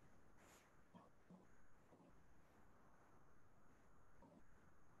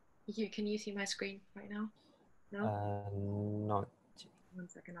 Can you see my screen right now? No? Not. 1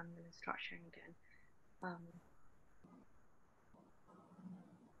 second, I'm gonna start sharing again.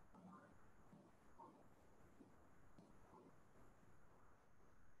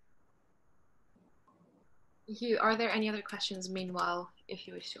 Are there any other questions meanwhile, if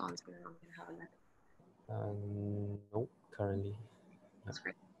you wish to answer them? I'm gonna have a look. No, currently. That's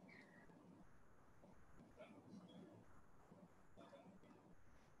great.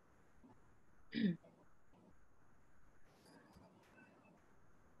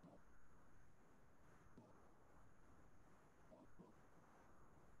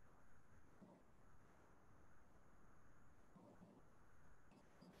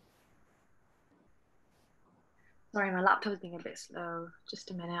 Sorry, my laptop is being a bit slow.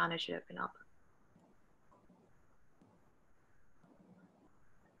 Just a minute, and it should open up.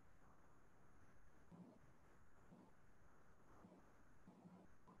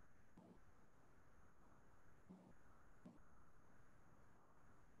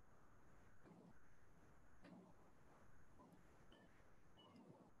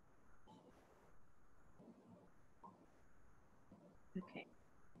 Okay.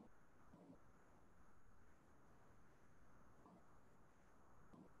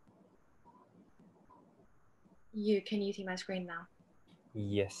 Can you see my screen now?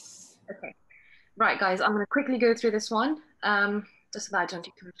 Yes. Okay. Right, guys, I'm going to quickly go through this one, just so that I don't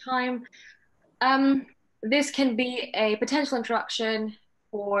take too much time. This can be a potential introduction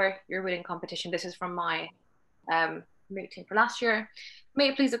for your mooting competition. This is from my mooting for last year. May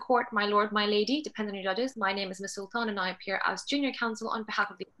it please the court, my lord, my lady, depending on your judges. My name is Miss Sultan, and I appear as junior counsel on behalf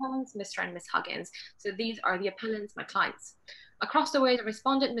of the appellants, Mr. and Miss Huggins. So these are the appellants, my clients. Across the way, the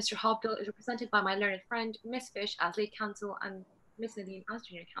respondent, Mr. Hobdell, is represented by my learned friend, Miss Fish, as lead counsel, and Miss Nadine as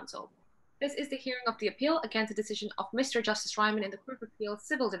junior counsel. This is the hearing of the appeal against the decision of Mr. Justice Ryman in the Court of Appeal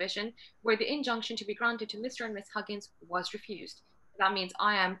Civil Division, where the injunction to be granted to Mr. and Miss Huggins was refused. That means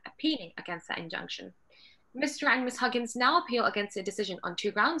I am appealing against that injunction. Mr. and Miss Huggins now appeal against the decision on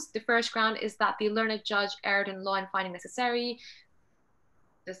 2 grounds. The first ground is that the learned judge erred in law and finding necessary.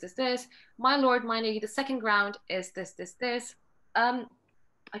 This. My lord, my lady, the second ground is this. I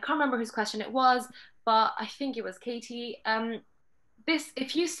can't remember whose question it was, but I think it was Katie.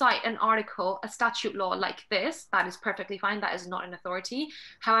 If you cite an article, a statute law like this, that is perfectly fine. That is not an authority.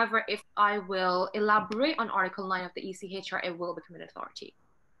 However, if I will elaborate on Article 9 of the ECHR, it will become an authority.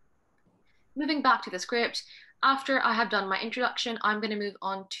 Moving back to the script, after I have done my introduction, I'm going to move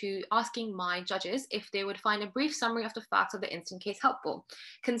on to asking my judges if they would find a brief summary of the facts of the instant case helpful.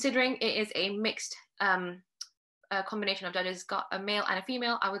 Considering it is a mixed combination of judges, got a male and a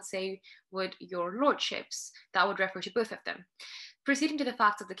female, I would say, would your lordships, that would refer to both of them. Proceeding to the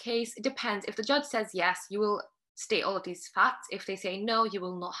facts of the case, it depends. If the judge says yes, you will state all of these facts. If they say no, you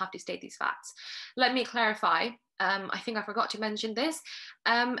will not have to state these facts. Let me clarify. I think I forgot to mention this.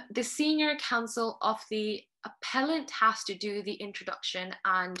 The senior counsel of the appellant has to do the introduction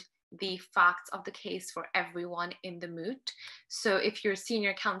and the facts of the case for everyone in the moot. So if you're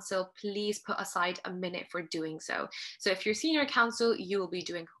senior counsel, please put aside a minute for doing so. So if you're senior counsel, you will be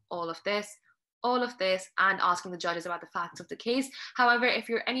doing all of this. all of this and asking the judges about the facts of the case. However, if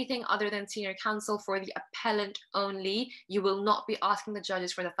you're anything other than senior counsel for the appellant only, you will not be asking the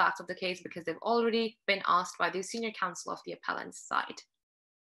judges for the facts of the case because they've already been asked by the senior counsel of the appellant's side.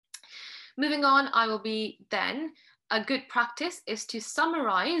 Moving on, I will be then, a good practice is to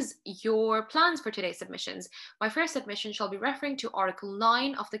summarize your plans for today's submissions. My first submission shall be referring to Article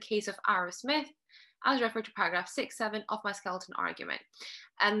 9 of the case of Arrowsmith, as referred to paragraph 6-7 of my skeleton argument.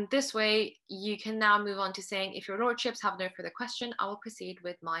 And this way, you can now move on to saying, if your lordships have no further question, I will proceed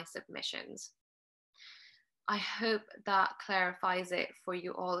with my submissions. I hope that clarifies it for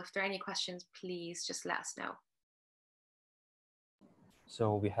you all. If there are any questions, please just let us know.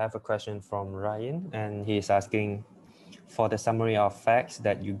 So we have a question from Ryan, and he is asking, for the summary of facts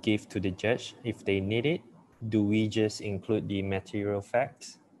that you give to the judge, if they need it, do we just include the material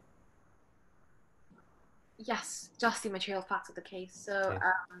facts? Yes, just the material facts of the case. So Okay.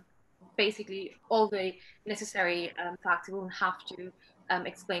 basically all the necessary facts you won't have to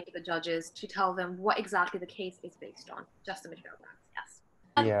explain to the judges to tell them what exactly the case is based on, just the material facts,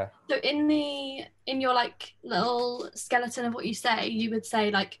 yes. Yeah. So in your like little skeleton of what you say, you would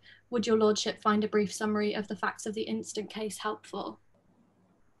say like, would your lordship find a brief summary of the facts of the instant case helpful?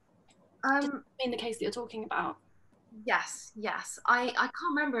 Does that mean the case that you're talking about? Yes. I can't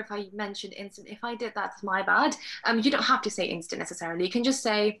remember if I mentioned instant. If I did, that's my bad. You don't have to say instant necessarily. You can just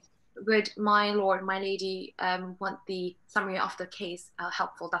say, would my lord, my lady want the summary of the case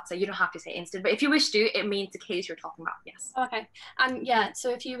helpful? That's it. You don't have to say instant. But if you wish to, it means the case you're talking about, yes. Okay. And yeah,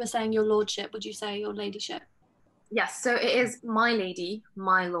 so if you were saying your lordship, would you say your ladyship? Yes, so it is my lady,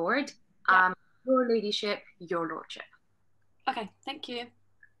 my lord, Yeah. your ladyship, your lordship. Okay, thank you.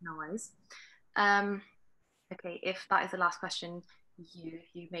 No worries. Okay, if that is the last question,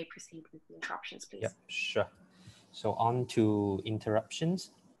 you may proceed with the interruptions, please. Yep, sure. So on to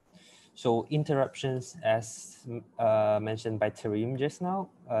interruptions. So interruptions, as mentioned by Tehreem just now,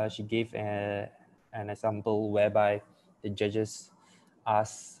 she gave an example whereby the judges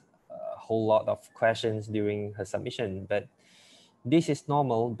ask a whole lot of questions during her submission, but this is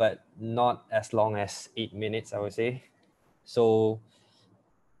normal, but not as long as 8 minutes, I would say. So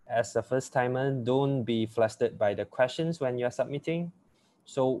as a first timer, don't be flustered by the questions when you're submitting.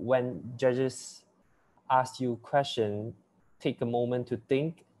 So when judges ask you a question, take a moment to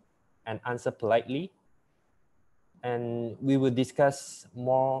think and answer politely. And we will discuss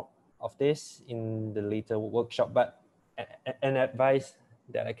more of this in the later workshop, but an advice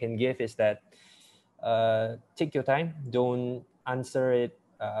that I can give is that take your time, don't answer it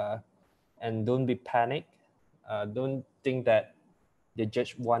and don't be panicked. Don't think that the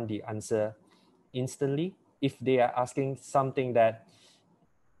judge want the answer instantly. If they are asking something that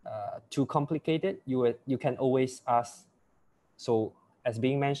too complicated, you can always ask. So as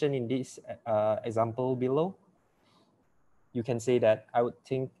being mentioned in this example below, you can say that I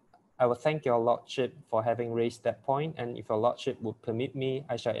would thank your lordship for having raised that point, and if your lordship would permit me,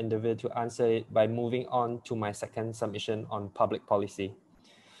 I shall endeavor to answer it by moving on to my second submission on public policy.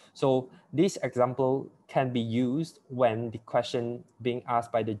 So this example can be used when the question being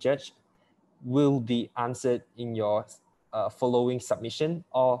asked by the judge will be answered in your following submission,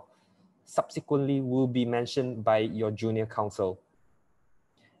 or subsequently will be mentioned by your junior counsel.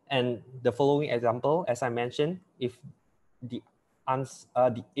 And the following example, as I mentioned, if the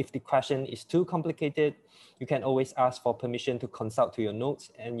question is too complicated, you can always ask for permission to consult to your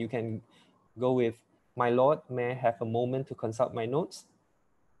notes, and you can go with, my lord, may I have a moment to consult my notes?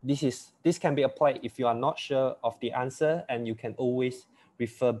 This can be applied if you are not sure of the answer, and you can always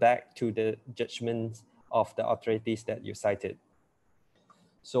refer back to the judgments of the authorities that you cited.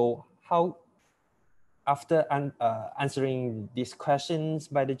 So how, after answering these questions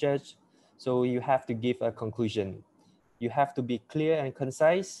by the judge, so you have to give a conclusion. You have to be clear and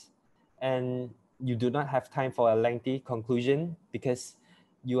concise, and you do not have time for a lengthy conclusion because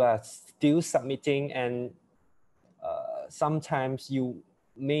you are still submitting, and sometimes you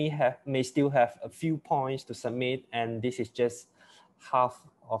may still have a few points to submit, and this is just half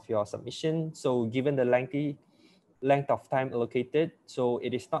of your submission. So given the length of time allocated, so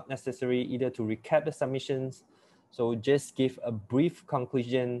it is not necessary either to recap the submissions, so just give a brief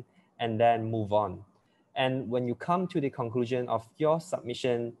conclusion and then move on. And when you come to the conclusion of your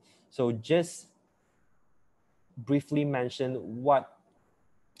submission, so just briefly mention what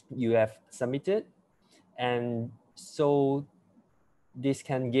you have submitted, and so this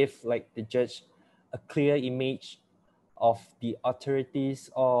can give like the judge a clear image of the authorities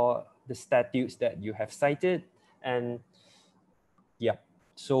or the statutes that you have cited. And yeah,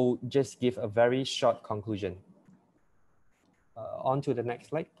 so just give a very short conclusion. On to the next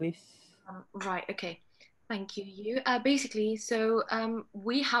slide, please. Right, okay. Thank you. Basically, so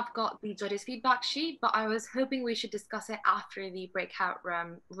we have got the judges' feedback sheet, but I was hoping we should discuss it after the breakout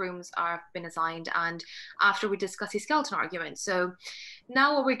rooms have been assigned and after we discuss the skeleton argument. So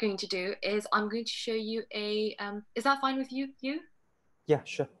now what we're going to do is I'm going to show you a, is that fine with you? Yeah,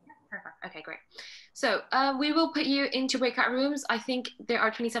 sure. Perfect. Okay, great. So we will put you into breakout rooms. I think there are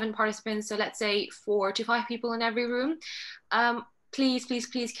 27 participants, so let's say 4 to 5 people in every room. Please,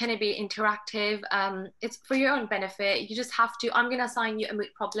 can it be interactive? It's for your own benefit. You just have to, I'm going to assign you a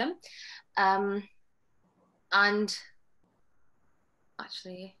moot problem. And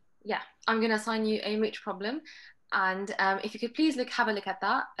actually, yeah, I'm going to assign you a moot problem. And if you could please have a look at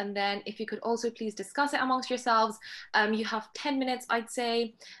that. And then if you could also please discuss it amongst yourselves. You have 10 minutes, I'd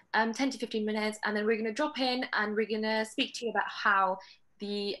say, 10 to 15 minutes. And then we're going to drop in and we're going to speak to you about how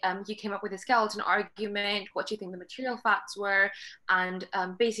you came up with a skeleton argument, what you think the material facts were, and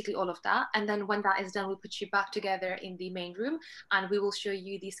basically all of that. And then when that is done, we'll put you back together in the main room and we will show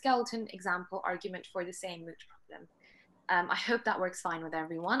you the skeleton example argument for the same moot problem. I hope that works fine with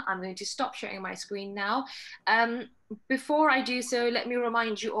everyone. I'm going to stop sharing my screen now. Before I do so, let me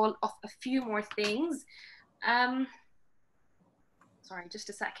remind you all of a few more things. Sorry,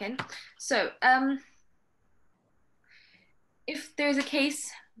 just a second. So, if there's a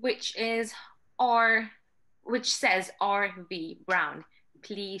case which says RV Brown,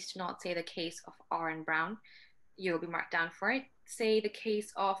 please do not say the case of R and Brown. You'll be marked down for it. Say the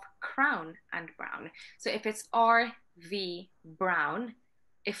case of Crown and Brown. So if it's RV Brown,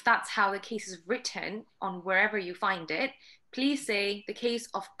 if that's how the case is written on wherever you find it, please say the case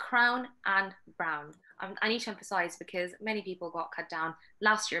of Crown and Brown. I need to emphasize because many people got cut down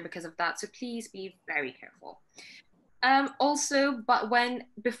last year because of that. So please be very careful. Also, but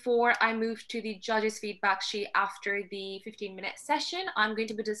before I move to the judges' feedback sheet after the 15-minute session, I'm going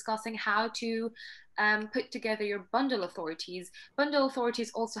to be discussing how to put together your bundle authorities. Bundle authorities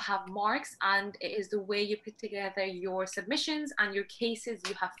also have marks, and it is the way you put together your submissions and your cases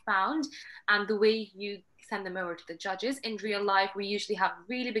you have found, and the way you send them over to the judges. In real life, we usually have a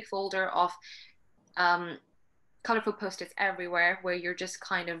really big folder of colorful post-its everywhere where you're just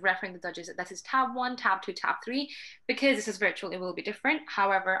kind of referring the judges. That is tab 1, tab 2, tab 3. Because this is virtual, it will be different.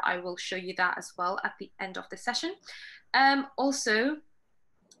 However, I will show you that as well at the end of the session. Also,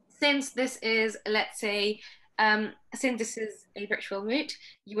 since this is, let's say, since this is a virtual moot,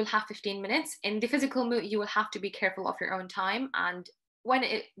 you will have 15 minutes. In the physical moot, you will have to be careful of your own time, and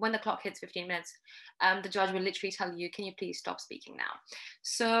when the clock hits 15 minutes, the judge will literally tell you, can you please stop speaking now?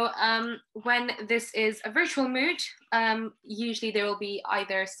 So when this is a virtual moot, usually there will be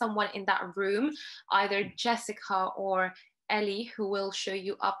either someone in that room, either Jessica or Ellie, who will show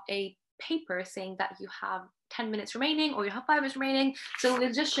you up a paper saying that you have 10 minutes remaining or you have 5 minutes remaining. So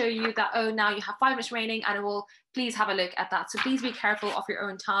we'll just show you that, oh, now you have 5 minutes remaining, and it will please have a look at that. So please be careful of your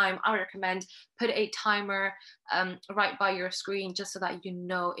own time. I would recommend put a timer right by your screen just so that you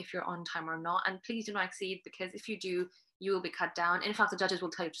know if you're on time or not. And please do not exceed, because if you do, you will be cut down. In fact, the judges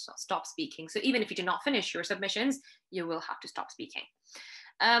will tell you to stop speaking. So even if you do not finish your submissions, you will have to stop speaking.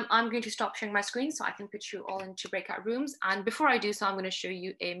 I'm going to stop sharing my screen so I can put you all into breakout rooms. And before I do so, I'm going to show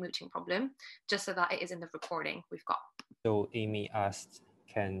you a mooting problem just so that it is in the recording we've got. So Amy asked,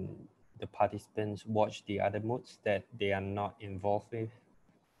 can the participants watch the other moots that they are not involved with,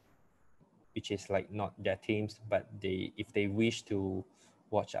 which is like not their teams, but if they wish to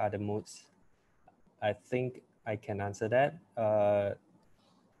watch other moots? I think I can answer that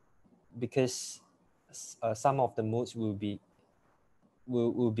because some of the moots will be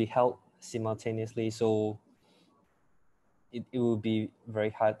held simultaneously, so it will be very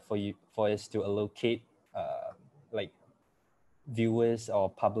hard for us to allocate like viewers or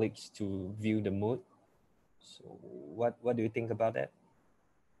publics to view the moot. So what do you think about that?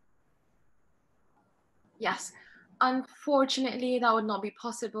 Yes, unfortunately that would not be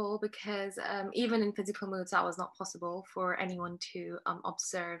possible, because even in physical moots that was not possible for anyone to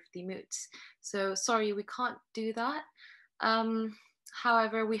observe the moots. So sorry, we can't do that.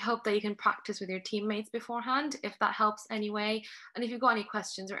 However, we hope that you can practice with your teammates beforehand, if that helps anyway. And if you've got any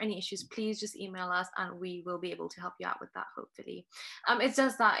questions or any issues, please just email us and we will be able to help you out with that, hopefully. It's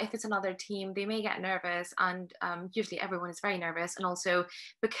just that if it's another team, they may get nervous, and usually everyone is very nervous. And also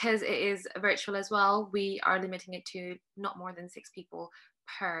because it is virtual as well, we are limiting it to not more than 6 people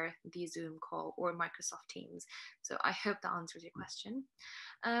per the Zoom call or Microsoft Teams. So I hope that answers your question.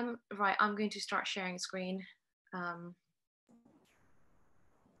 Right, I'm going to start sharing screen.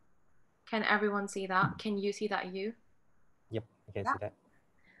 Can everyone see that? Can you see that, you? Yep, I can see that.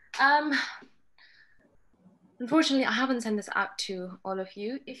 Unfortunately, I haven't sent this out to all of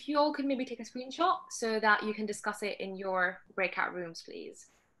you. If you all could maybe take a screenshot so that you can discuss it in your breakout rooms, please.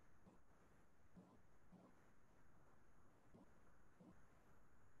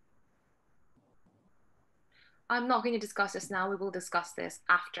 I'm not going to discuss this now. We will discuss this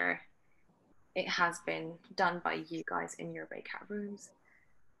after it has been done by you guys in your breakout rooms.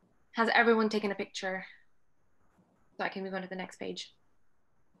 Has everyone taken a picture? So I can move on to the next page.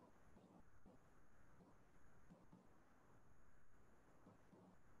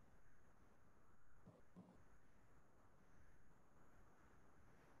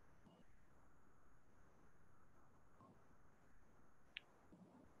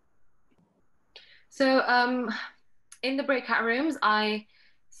 So in the breakout rooms, I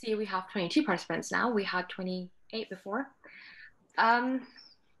see we have 22 participants now. We had 28 before. I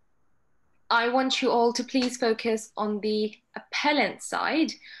want you all to please focus on the appellant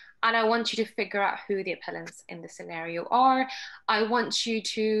side, and I want you to figure out who the appellants in the scenario are. I want you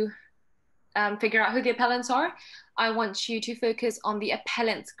to figure out who the appellants are. I want you to focus on the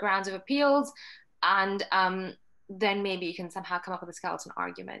appellant's grounds of appeals, and then maybe you can somehow come up with a skeleton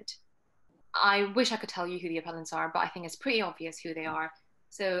argument. I wish I could tell you who the appellants are, but I think it's pretty obvious who they are.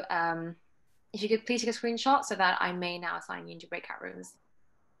 So if you could please take a screenshot so that I may now assign you into breakout rooms.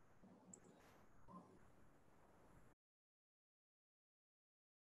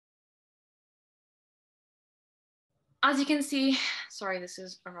 As you can see, sorry, this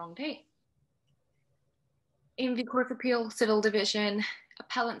is a wrong date. In the Court of Appeal Civil Division,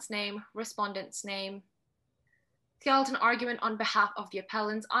 appellant's name, respondent's name, skeleton argument on behalf of the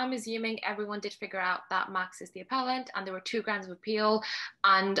appellants. I'm assuming everyone did figure out that Max is the appellant and there were 2 grounds of appeal,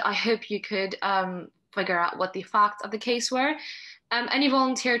 and I hope you could figure out what the facts of the case were. Any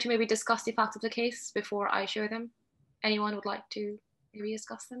volunteer to maybe discuss the facts of the case before I show them? Anyone would like to maybe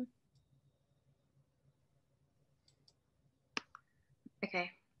discuss them?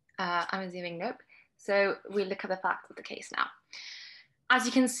 Okay, I'm assuming nope. So we look at the facts of the case now. As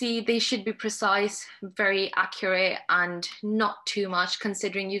you can see, they should be precise, very accurate, and not too much,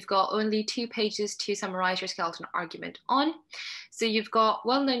 considering you've got only 2 pages to summarize your skeleton argument on. So you've got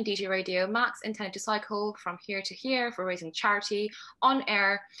well-known DJ radio, Max intended to cycle from here to here for raising charity on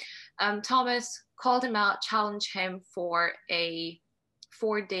air. Thomas called him out, challenged him for a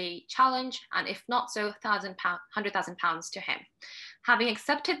 4-day challenge, and if not so, £100,000 to him. Having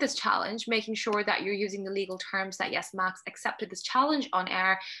accepted this challenge, making sure that you're using the legal terms that yes, Max accepted this challenge on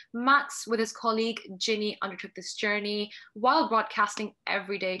air. Max, with his colleague Ginny, undertook this journey while broadcasting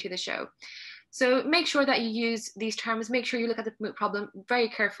every day to the show. So make sure that you use these terms, make sure you look at the moot problem very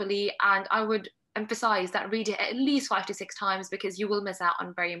carefully, and I would emphasize that read it at least 5 to 6 times because you will miss out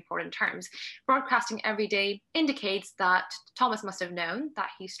on very important terms. Broadcasting every day indicates that Thomas must have known that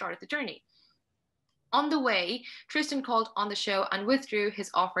he started the journey. On the way, Tristan called on the show and withdrew his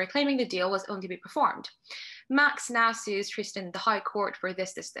offer, claiming the deal was only to be performed. Max now sues Tristan in the High Court for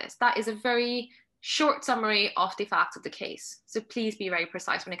this. That is a very short summary of the facts of the case. So please be very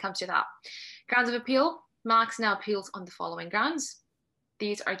precise when it comes to that. Grounds of appeal, Max now appeals on the following grounds.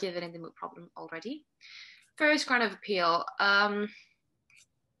 These are given in the moot problem already. First ground of appeal,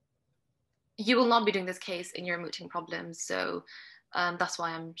 you will not be doing this case in your mooting problems, so that's why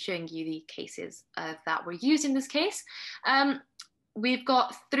I'm showing you the cases that were used in this case. We've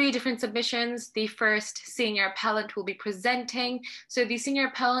got 3 different submissions. The first senior appellant will be presenting. So the senior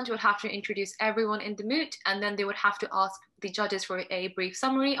appellant would have to introduce everyone in the moot, and then they would have to ask the judges for a brief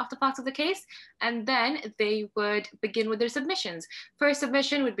summary of the facts of the case, and then they would begin with their submissions. First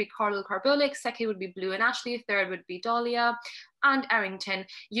submission would be Carlo Carbolic, second would be Blue and Ashley, third would be Dahlia and Errington.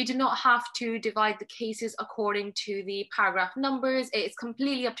 You do not have to divide the cases according to the paragraph numbers. It's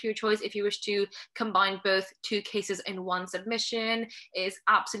completely up to your choice if you wish to combine both 2 cases in one submission. It's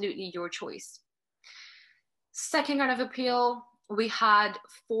absolutely your choice. Second round of appeal, we had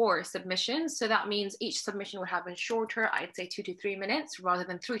 4 submissions. So that means each submission would have been shorter, I'd say 2 to 3 minutes, rather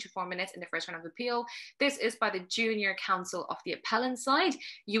than 3 to 4 minutes in the first round of appeal. This is by the junior counsel of the appellant side.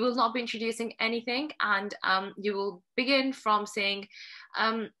 You will not be introducing anything, and you will begin from saying,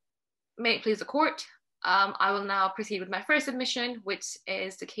 may it please the court, I will now proceed with my first submission, which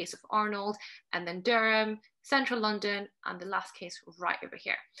is the case of Arnold, and then Durham, Central London, and the last case right over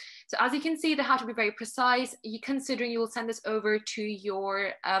here. So as you can see, they have to be very precise. Considering you will send this over to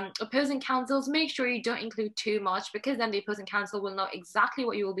your opposing counsels, make sure you don't include too much, because then the opposing counsel will know exactly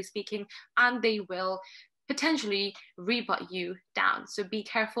what you will be speaking, and they will potentially rebut you down. So be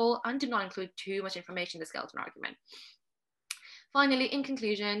careful and do not include too much information in the skeleton argument. Finally, in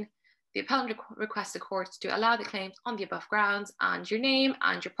conclusion, The appellant requests the court to allow the claims on the above grounds, and your name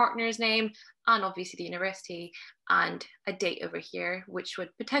and your partner's name, and obviously the university, and a date over here, which would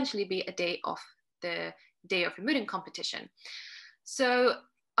potentially be a date of the day of your mooting competition. So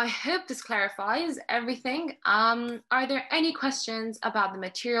I hope this clarifies everything. Are there any questions about the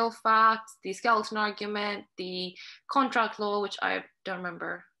material facts, the skeleton argument, the contract law, which I don't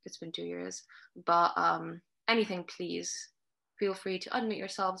remember, it's been 2 years, but anything, please feel free to unmute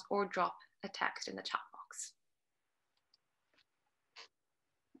yourselves or drop a text in the chat box.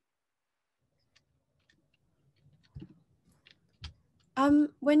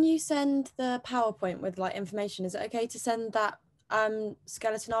 When you send the PowerPoint with like information, is it okay to send that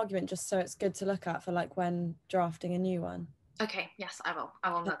skeleton argument just so it's good to look at for like when drafting a new one? Okay, yes, I will.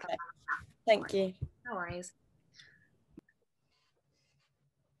 I will note that. Thank you. No worries.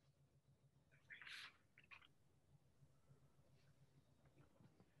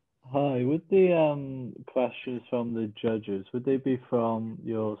 Hi, would the questions from the judges, would they be from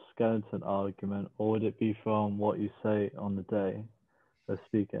your skeleton argument, or would it be from what you say on the day of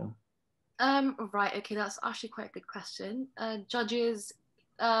speaking? Right, okay, that's actually quite a good question. Judges,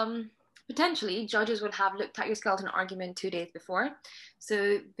 potentially, judges would have looked at your skeleton argument 2 days before,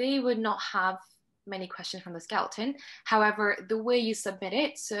 so they would not have many questions from the skeleton. However, the way you submit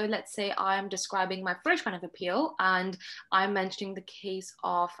it, so let's say I'm describing my first round of appeal and I'm mentioning the case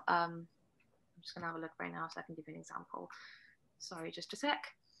of, I'm just gonna have a look right now so I can give you an example. Sorry, just a sec.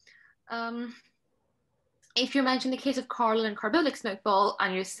 If you're mentioning the case of Carlo and Carbolic Smokeball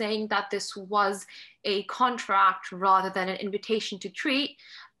and you're saying that this was a contract rather than an invitation to treat,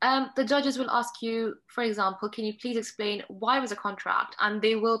 the judges will ask you, for example, can you please explain why it was a contract? And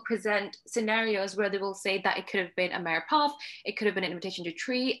they will present scenarios where they will say that it could have been a mere puff, it could have been an invitation to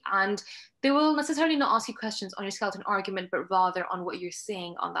treat, and they will necessarily not ask you questions on your skeleton argument, but rather on what you're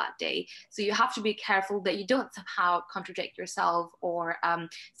saying on that day. So you have to be careful that you don't somehow contradict yourself or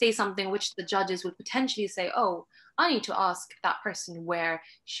say something which the judges would potentially say, oh, I need to ask that person where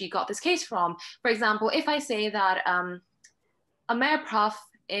she got this case from. For example, if I say that a mere puff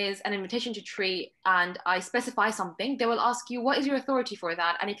is an invitation to treat and I specify something, they will ask you, what is your authority for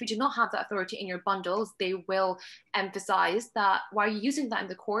that? And if you do not have that authority in your bundles, they will emphasize that why are you using that in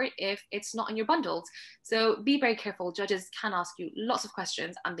the court if it's not in your bundles? So be very careful. Judges can ask you lots of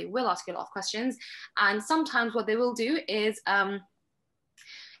questions and they will ask you a lot of questions. And sometimes what they will do is,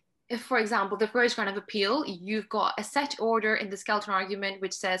 if, for example, the first round of appeal, you've got a set order in the skeleton argument,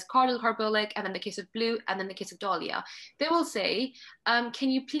 which says Cardinal Carbolic, and then the case of Blue, and then the case of Dahlia. They will say, can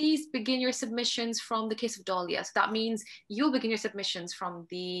you please begin your submissions from the case of Dahlia? So that means you'll begin your submissions from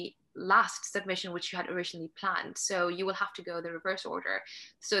the last submission, which you had originally planned. So you will have to go the reverse order.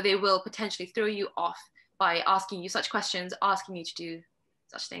 So they will potentially throw you off by asking you such questions, asking you to do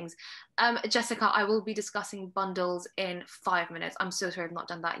such things. Jessica, I will be discussing bundles in 5 minutes. I'm so sorry I've not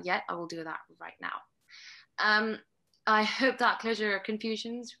done that yet. I will do that right now. I hope that clears your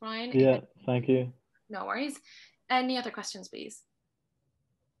confusions, Ryan. Yeah, thank you. No worries. Any other questions, please?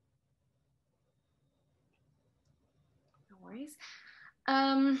 No worries.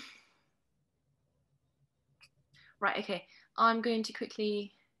 Right, okay. I'm going to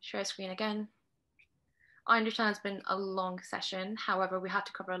quickly share screen again. I understand it's been a long session. However, we had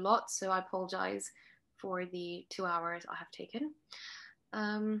to cover a lot, so I apologize for the 2 hours I have taken.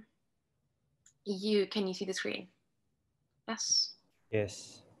 Can you see the screen? Yes?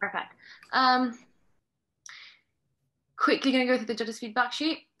 Yes. Perfect. Quickly gonna go through the judges' feedback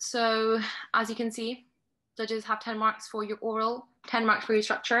sheet. So as you can see, judges have 10 marks for your oral, 10 marks for your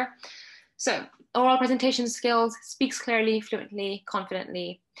structure. So oral presentation skills, speaks clearly, fluently,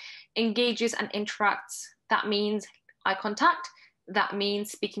 confidently, engages and interacts. That means eye contact. That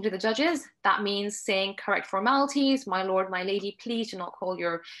means speaking to the judges. That means saying correct formalities. My lord, my lady, please do not call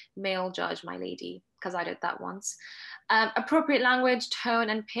your male judge my lady, because I did that once. Appropriate language, tone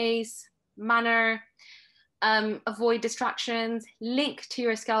and pace, manner, avoid distractions, link to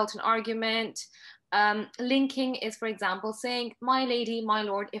your skeleton argument. Linking is, for example, saying, my lady, my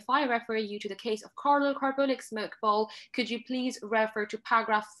lord, if I refer you to the case of Carlo Carbolic Smokeball, could you please refer to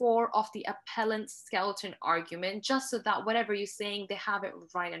paragraph 4 of the appellant's skeleton argument, just so that whatever you're saying, they have it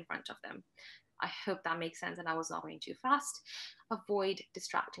right in front of them. I hope that makes sense and I was not going too fast. Avoid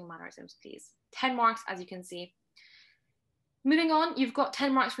distracting mannerisms, please. 10 marks, as you can see. Moving on, you've got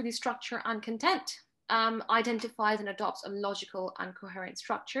 10 marks for the structure and content. Identifies and adopts a logical and coherent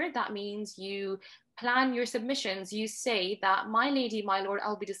structure. That means you plan your submissions. You say that, my lady, my lord,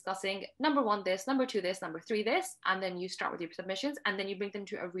 I'll be discussing number 1 this, number 2 this, number 3 this, and then you start with your submissions and then you bring them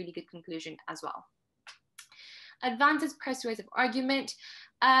to a really good conclusion as well. Advances persuasive argument.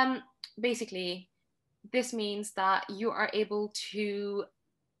 Basically, this means that you are able to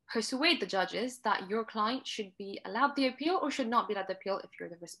persuade the judges that your client should be allowed the appeal or should not be allowed the appeal if you're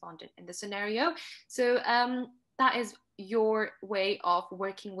the respondent in the scenario. So that is your way of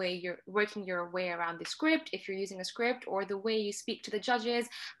working your way around the script, if you're using a script, or the way you speak to the judges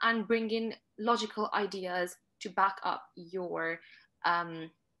and bring in logical ideas to back up your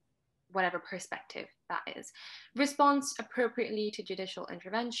whatever perspective that is. Response appropriately to judicial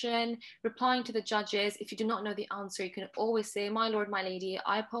intervention, replying to the judges. If you do not know the answer, you can always say, my lord, my lady,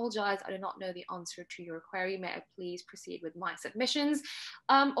 I apologize, I do not know the answer to your query. May I please proceed with my submissions?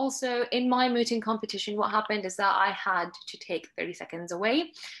 Also, in my mooting competition, what happened is that I had to take 30 seconds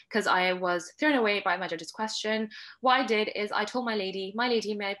away because I was thrown away by my judge's question. What I did is I told my lady,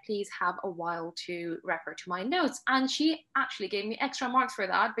 may I please have a while to refer to my notes? And she actually gave me extra marks for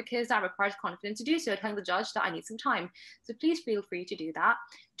that because that requires confidence to do so, telling the judge that I need some time. So please feel free to do that.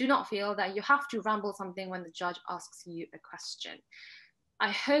 Do not feel that you have to ramble something when the judge asks you a question. I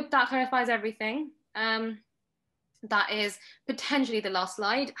hope that clarifies everything. That is potentially the last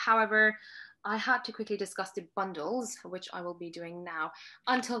slide. However, I had to quickly discuss the bundles, which I will be doing now.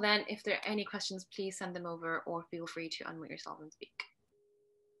 Until then, if there are any questions, please send them over or feel free to unmute yourself and speak.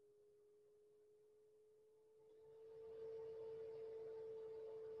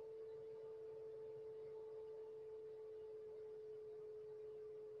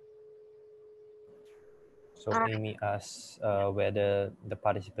 So Amy asks whether the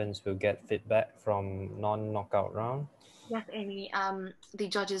participants will get feedback from non-knockout round. Yes, Amy, the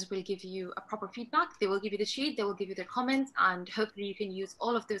judges will give you a proper feedback. They will give you the sheet, they will give you their comments, and hopefully you can use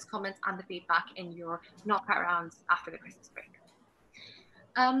all of those comments and the feedback in your knockout rounds after the Christmas break.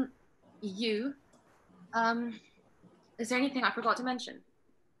 Is there anything I forgot to mention?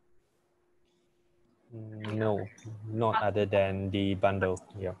 No, not other than the bundle.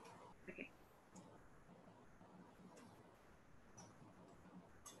 Yeah. Okay.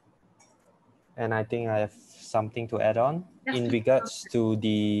 And I think I have something to add on in regards to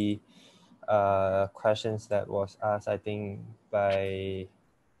the questions that was asked, I think by,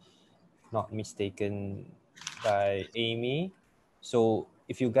 not mistaken, by Amy. So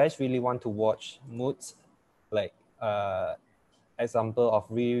if you guys really want to watch moods, like example of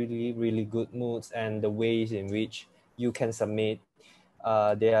really good moods and the ways in which you can submit,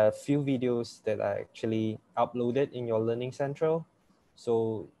 there are a few videos that are actually uploaded in your Learning Central.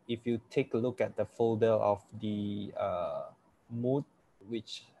 So if you take a look at the folder of the mood,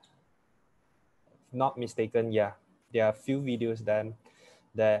 which, if not mistaken, yeah, there are a few videos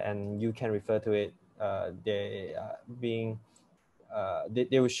there and you can refer to it. They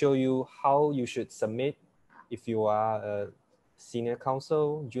will show you how you should submit if you are a senior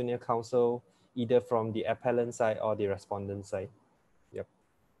counsel, junior counsel, either from the appellant side or the respondent side. Yep.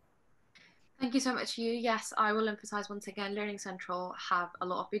 Thank you so much, you. Yes, I will emphasize once again, Learning Central have a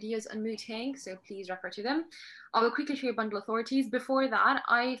lot of videos on mooting, so please refer to them. I will quickly show you bundle authorities. Before that,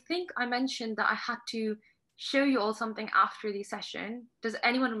 I think I mentioned that I had to show you all something after the session. Does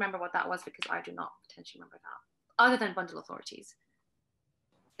anyone remember what that was? Because I do not potentially remember that, other than bundle authorities.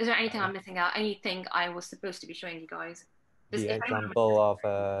 Is there anything I'm missing out? Anything I was supposed to be showing you guys? The example of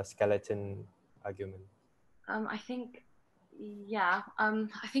a skeleton argument. I think, yeah,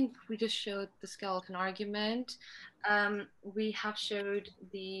 I think we just showed the skeleton argument. We have showed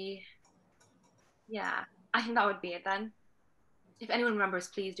the, yeah, I think that would be it then. If anyone remembers,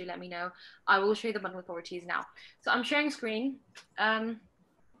 please do let me know. I will show you the bundle authorities now. So I'm sharing screen.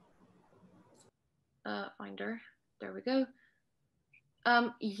 Finder, there we go.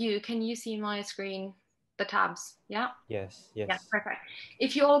 Can you see my screen, the tabs? Yeah? Yes, yes. Yeah, perfect.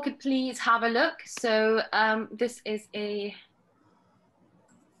 If you all could please have a look. So this is a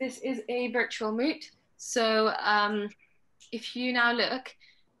virtual moot. So if you now look,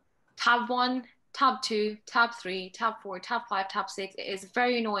 tab 1, tab 2, tab 3, tab 4, tab 5, tab 6, it is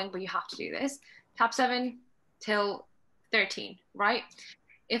very annoying, but you have to do this. Tab 7 till 13, right?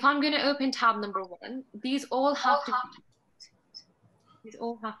 If I'm going to open tab number 1, these all have to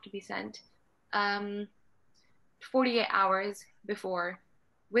be sent 48 hours before,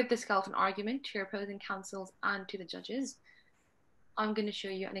 with the skeleton argument, to your opposing counsels and to the judges. I'm going to show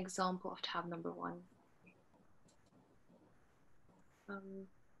you an example of tab number 1.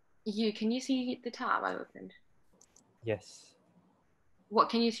 Can you see the tab I opened? Yes. What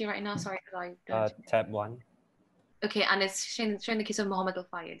can you see right now? Sorry, because I don't. Tab 1. Okay, and it's showing the case of Mohammed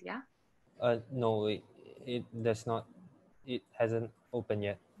Al-Fayed, yeah? No, it does not. It hasn't opened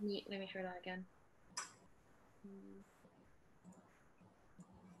yet. Let me show that again.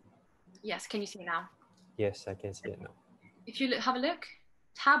 Yes, can you see now? Yes, I can see it now. If you have a look,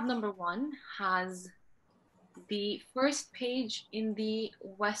 tab number 1 has the first page in the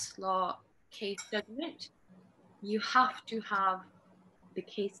Westlaw case judgment. You have to have the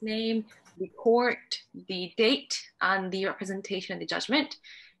case name, the court, the date, and the representation of the judgment.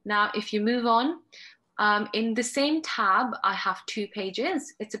 Now, if you move on, in the same tab, I have 2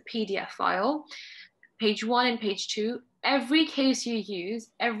 pages. It's a PDF file, page 1 and page 2. Every case you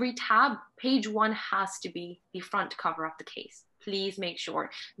use, every tab, page 1 has to be the front cover of the case. Please make sure.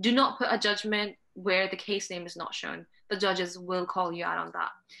 Do not put a judgment where the case name is not shown. The judges will call you out on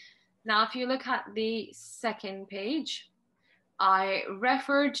that. Now, if you look at the second page, I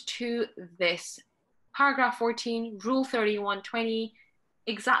referred to this, paragraph 14, rule 3120,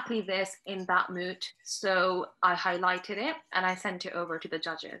 exactly this in that moot. So I highlighted it and I sent it over to the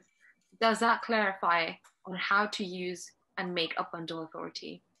judges. Does that clarify on how to use and make a bundle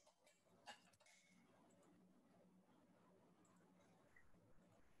authority?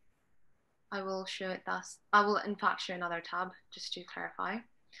 I will show it thus. I will in fact show another tab just to clarify.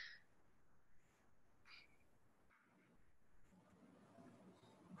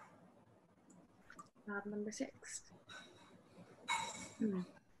 Tab number 6.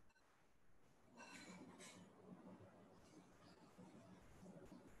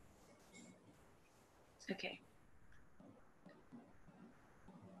 Okay.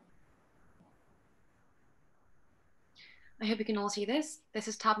 I hope you can all see this. This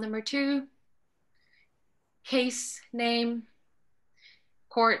is tab number 2. Case name,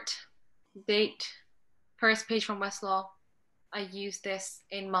 court, date, first page from Westlaw. I use this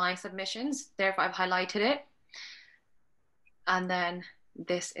in my submissions, therefore I've highlighted it. And then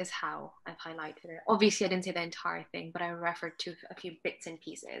this is how I've highlighted it. Obviously I didn't say the entire thing, but I referred to a few bits and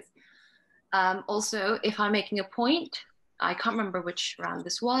pieces. Also, if I'm making a point, I can't remember which round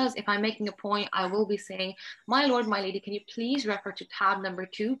this was. If I'm making a point, I will be saying, my lord, my lady, can you please refer to tab number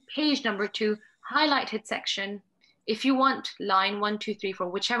 2, page number 2, highlighted section. If you want line 1, 2, 3, 4,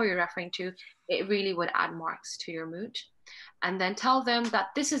 whichever you're referring to, it really would add marks to your moot. And then tell them that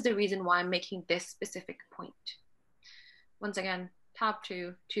this is the reason why I'm making this specific point. Once again, tab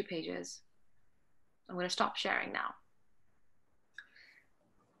 2, 2 pages. I'm going to stop sharing now.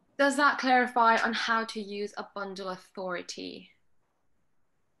 Does that clarify on how to use a bundle authority?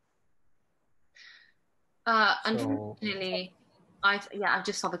 Unfortunately, I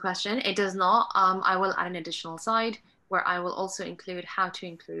just saw the question. It does not. I will add an additional slide where I will also include how to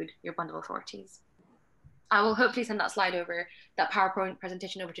include your bundle authorities. I will hopefully send that slide over, that PowerPoint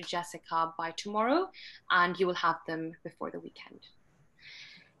presentation over to Jessica by tomorrow, and you will have them before the weekend.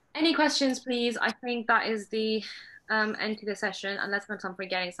 Any questions, please? I think that is the end to the session, unless I'm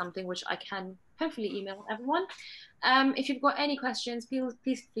forgetting something, which I can hopefully email everyone. If you've got any questions,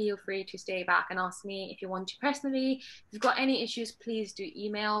 please feel free to stay back and ask me if you want to personally. If you've got any issues, please do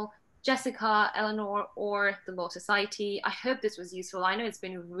email Jessica, Eleanor, or the Law Society. I hope this was useful. I know it's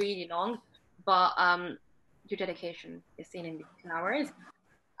been really long, but your dedication is seen in these 2 hours.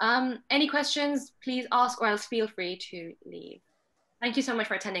 Any questions, please ask, or else feel free to leave. Thank you so much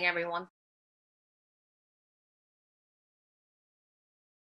for attending, everyone.